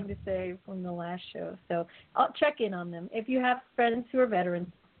trying to say from the last show. So I'll check in on them. If you have friends who are veterans,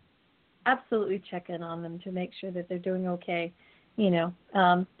 absolutely check in on them to make sure that they're doing okay,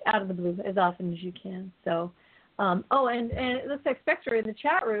 out of the blue as often as you can. So, and it looks like Spectre in the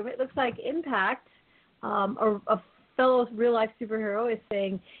chat room, it looks like Impact, a fellow real-life superhero, is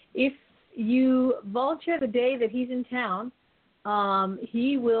saying if you volunteer the day that he's in town,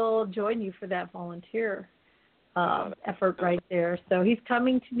 he will join you for that volunteer effort right there. So he's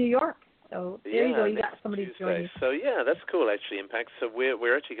coming to New York. So there you go. You got somebody to join you. So yeah, that's cool actually, Impact. So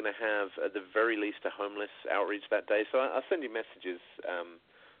we're actually going to have at the very least a homeless outreach that day. So I'll send you messages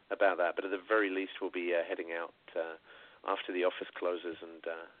about that. But at the very least, we'll be heading out after the office closes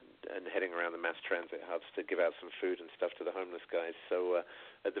and heading around the mass transit hubs to give out some food and stuff to the homeless guys. So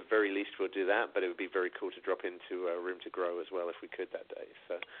at the very least, we'll do that. But it would be very cool to drop into Room to Grow as well if we could that day.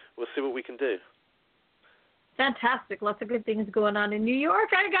 So we'll see what we can do. Fantastic. Lots of good things going on in New York.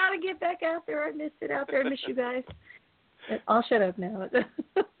 I got to get back out there. I miss it out there. I miss you guys. I'll shut up now.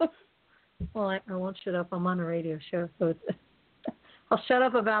 Well, I won't shut up. I'm on a radio show, so I'll shut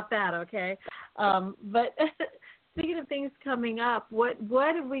up about that, okay? But speaking of things coming up, what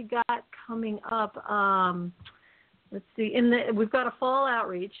have we got coming up? Let's see. We've got a fall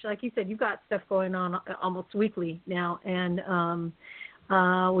outreach. Like you said, you've got stuff going on almost weekly now, and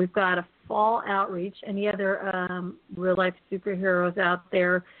we've got a fall outreach. Any other real-life superheroes out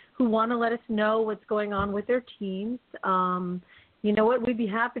there who want to let us know what's going on with their teams? You know what? We'd be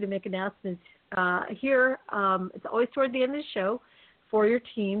happy to make announcements here. It's always toward the end of the show for your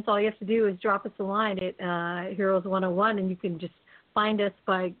teams. All you have to do is drop us a line at Heroes 101, and you can just find us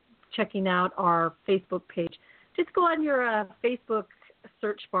by checking out our Facebook page. Just go on your Facebook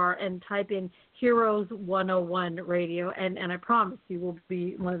search bar and type in Heroes 101 Radio, and I promise you will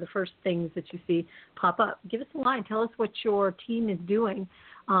be one of the first things that you see pop up. Give us a line. Tell us what your team is doing.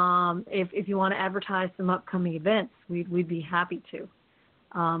 If you want to advertise some upcoming events, we'd be happy to.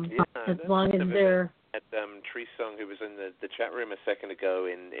 As long as they're... Tree Song, who was in the chat room a second ago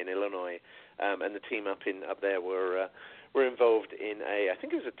in Illinois, and the team up there were involved in I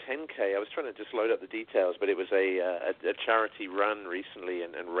think it was a 10K. I was trying to just load up the details, but it was a charity run recently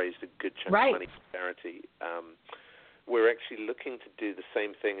and raised a good chunk of money for charity. We're actually looking to do the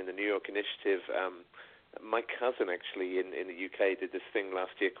same thing in the New York initiative. My cousin actually in the UK did this thing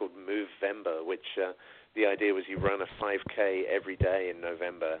last year called Movember, which the idea was you run a 5K every day in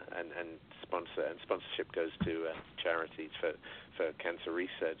November, and sponsorship goes to charities for cancer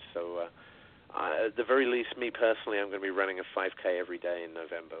research. So at the very least, me personally, I'm going to be running a 5K every day in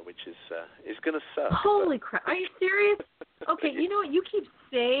November, which is going to suck. Holy crap. Are you serious? Okay, you know what? You keep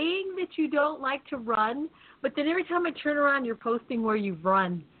saying that you don't like to run, but then every time I turn around, you're posting where you've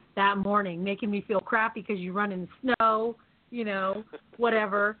run that morning, making me feel crappy because you run in the snow,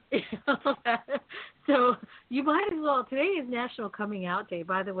 whatever. So you might as well. Today is National Coming Out Day.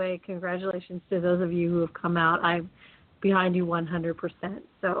 By the way, congratulations to those of you who have come out. I'm behind you 100%.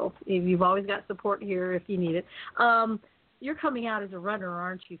 So you've always got support here if you need it. You're coming out as a runner,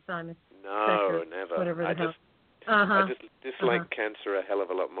 aren't you, Simon? No, never. Whatever the hell. I just dislike cancer a hell of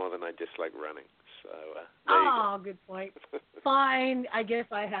a lot more than I dislike running. So, good point. Fine, I guess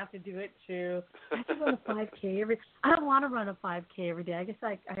I have to do it too. I have to run a 5K I don't want to run a 5K every day. I guess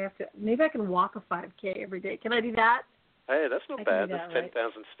I have to. Maybe I can walk a 5K every day. Can I do that? Hey, that's not bad. That's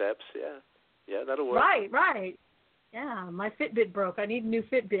 10,000 steps. Yeah, that'll work. Right. Yeah, my Fitbit broke. I need a new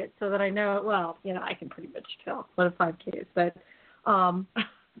Fitbit so that I know. Well, I can pretty much tell what a 5K is, but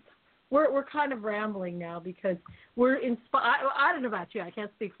we're kind of rambling now because we're inspired. I don't know about you. I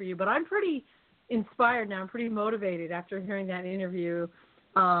can't speak for you, but I'm pretty inspired now. I'm pretty motivated after hearing that interview,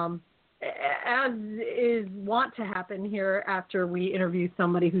 as is want to happen here after we interview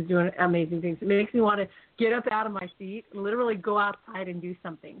somebody who's doing amazing things. It makes me want to get up out of my seat, literally go outside and do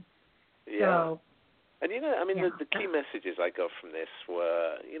something. Yeah. So, and the key messages I got from this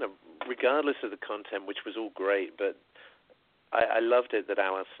were, regardless of the content, which was all great, but I loved it that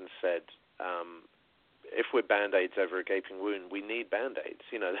Allyson said, if we're Band-Aids over a gaping wound, we need Band-Aids.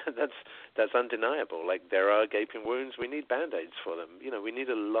 That's undeniable. Like, there are gaping wounds, we need Band-Aids for them. We need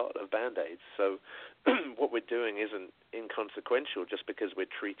a lot of Band-Aids. So what we're doing isn't inconsequential just because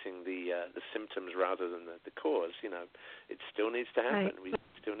we're treating the symptoms rather than the cause. It still needs to happen. Right. We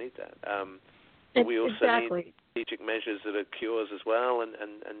still need that. But we also need strategic measures that are cures as well. And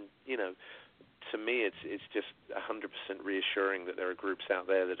to me, it's just 100% reassuring that there are groups out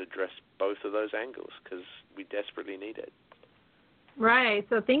there that address both of those angles because we desperately need it. Right.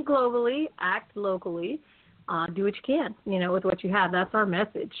 So think globally, act locally, do what you can, with what you have. That's our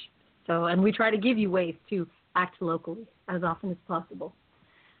message. So, and we try to give you ways to act locally as often as possible.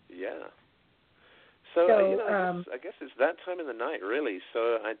 Yeah. So I guess it's that time of the night, really.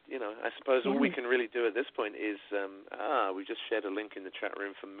 So I suppose all we can really do at this point is we just shared a link in the chat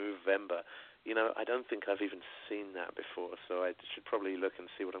room for Movember. I don't think I've even seen that before, so I should probably look and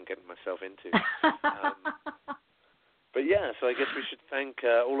see what I'm getting myself into. But yeah, so I guess we should thank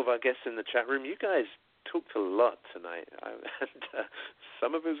all of our guests in the chat room. You guys talked a lot tonight, and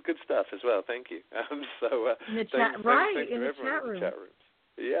some of it was good stuff as well. Thank you. In the chat, thanks in to the everyone chat room. in the chat rooms.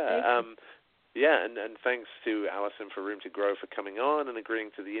 Yeah. Yeah, and thanks to Allyson for Room to Grow for coming on and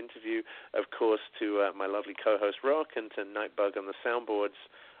agreeing to the interview. Of course, to my lovely co-host Rock and to Nightbug on the soundboards.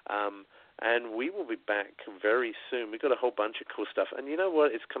 And we will be back very soon. We've got a whole bunch of cool stuff. And you know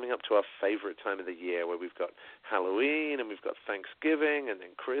what? It's coming up to our favorite time of the year where we've got Halloween and we've got Thanksgiving and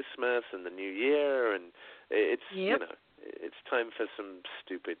then Christmas and the New Year. And it's, you know, it's time for some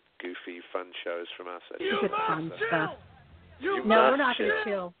stupid, goofy, fun shows from us. Stupid fun stuff. No, we're not going to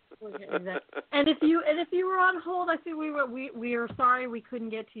chill. And if you were on hold, I think we are sorry we couldn't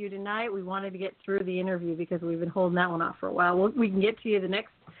get to you tonight. We wanted to get through the interview because we've been holding that one off for a while. We can get to you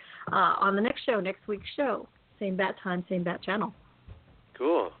on the next show, next week's show. Same bat time, same bat channel.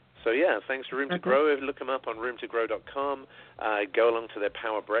 Cool. So, yeah, thanks to Room to Grow. Look them up on roomtogrow.com. Go along to their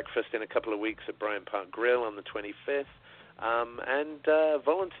Power Breakfast in a couple of weeks at Bryant Park Grill on the 25th. And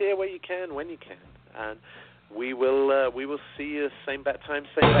volunteer where you can, when you can. And we will see you same bat time,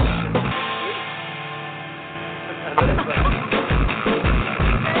 same bat channel.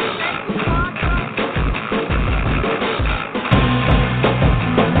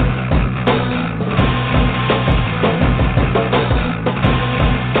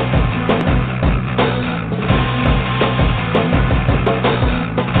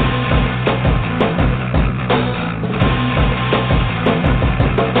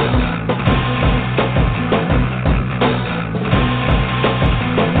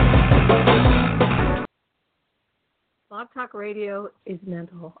 Talk Radio is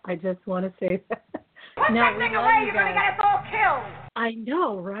mental. I just want to say that. Put that thing away, you're going to get us all killed. I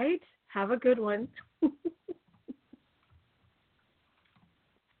know, right? Have a good one.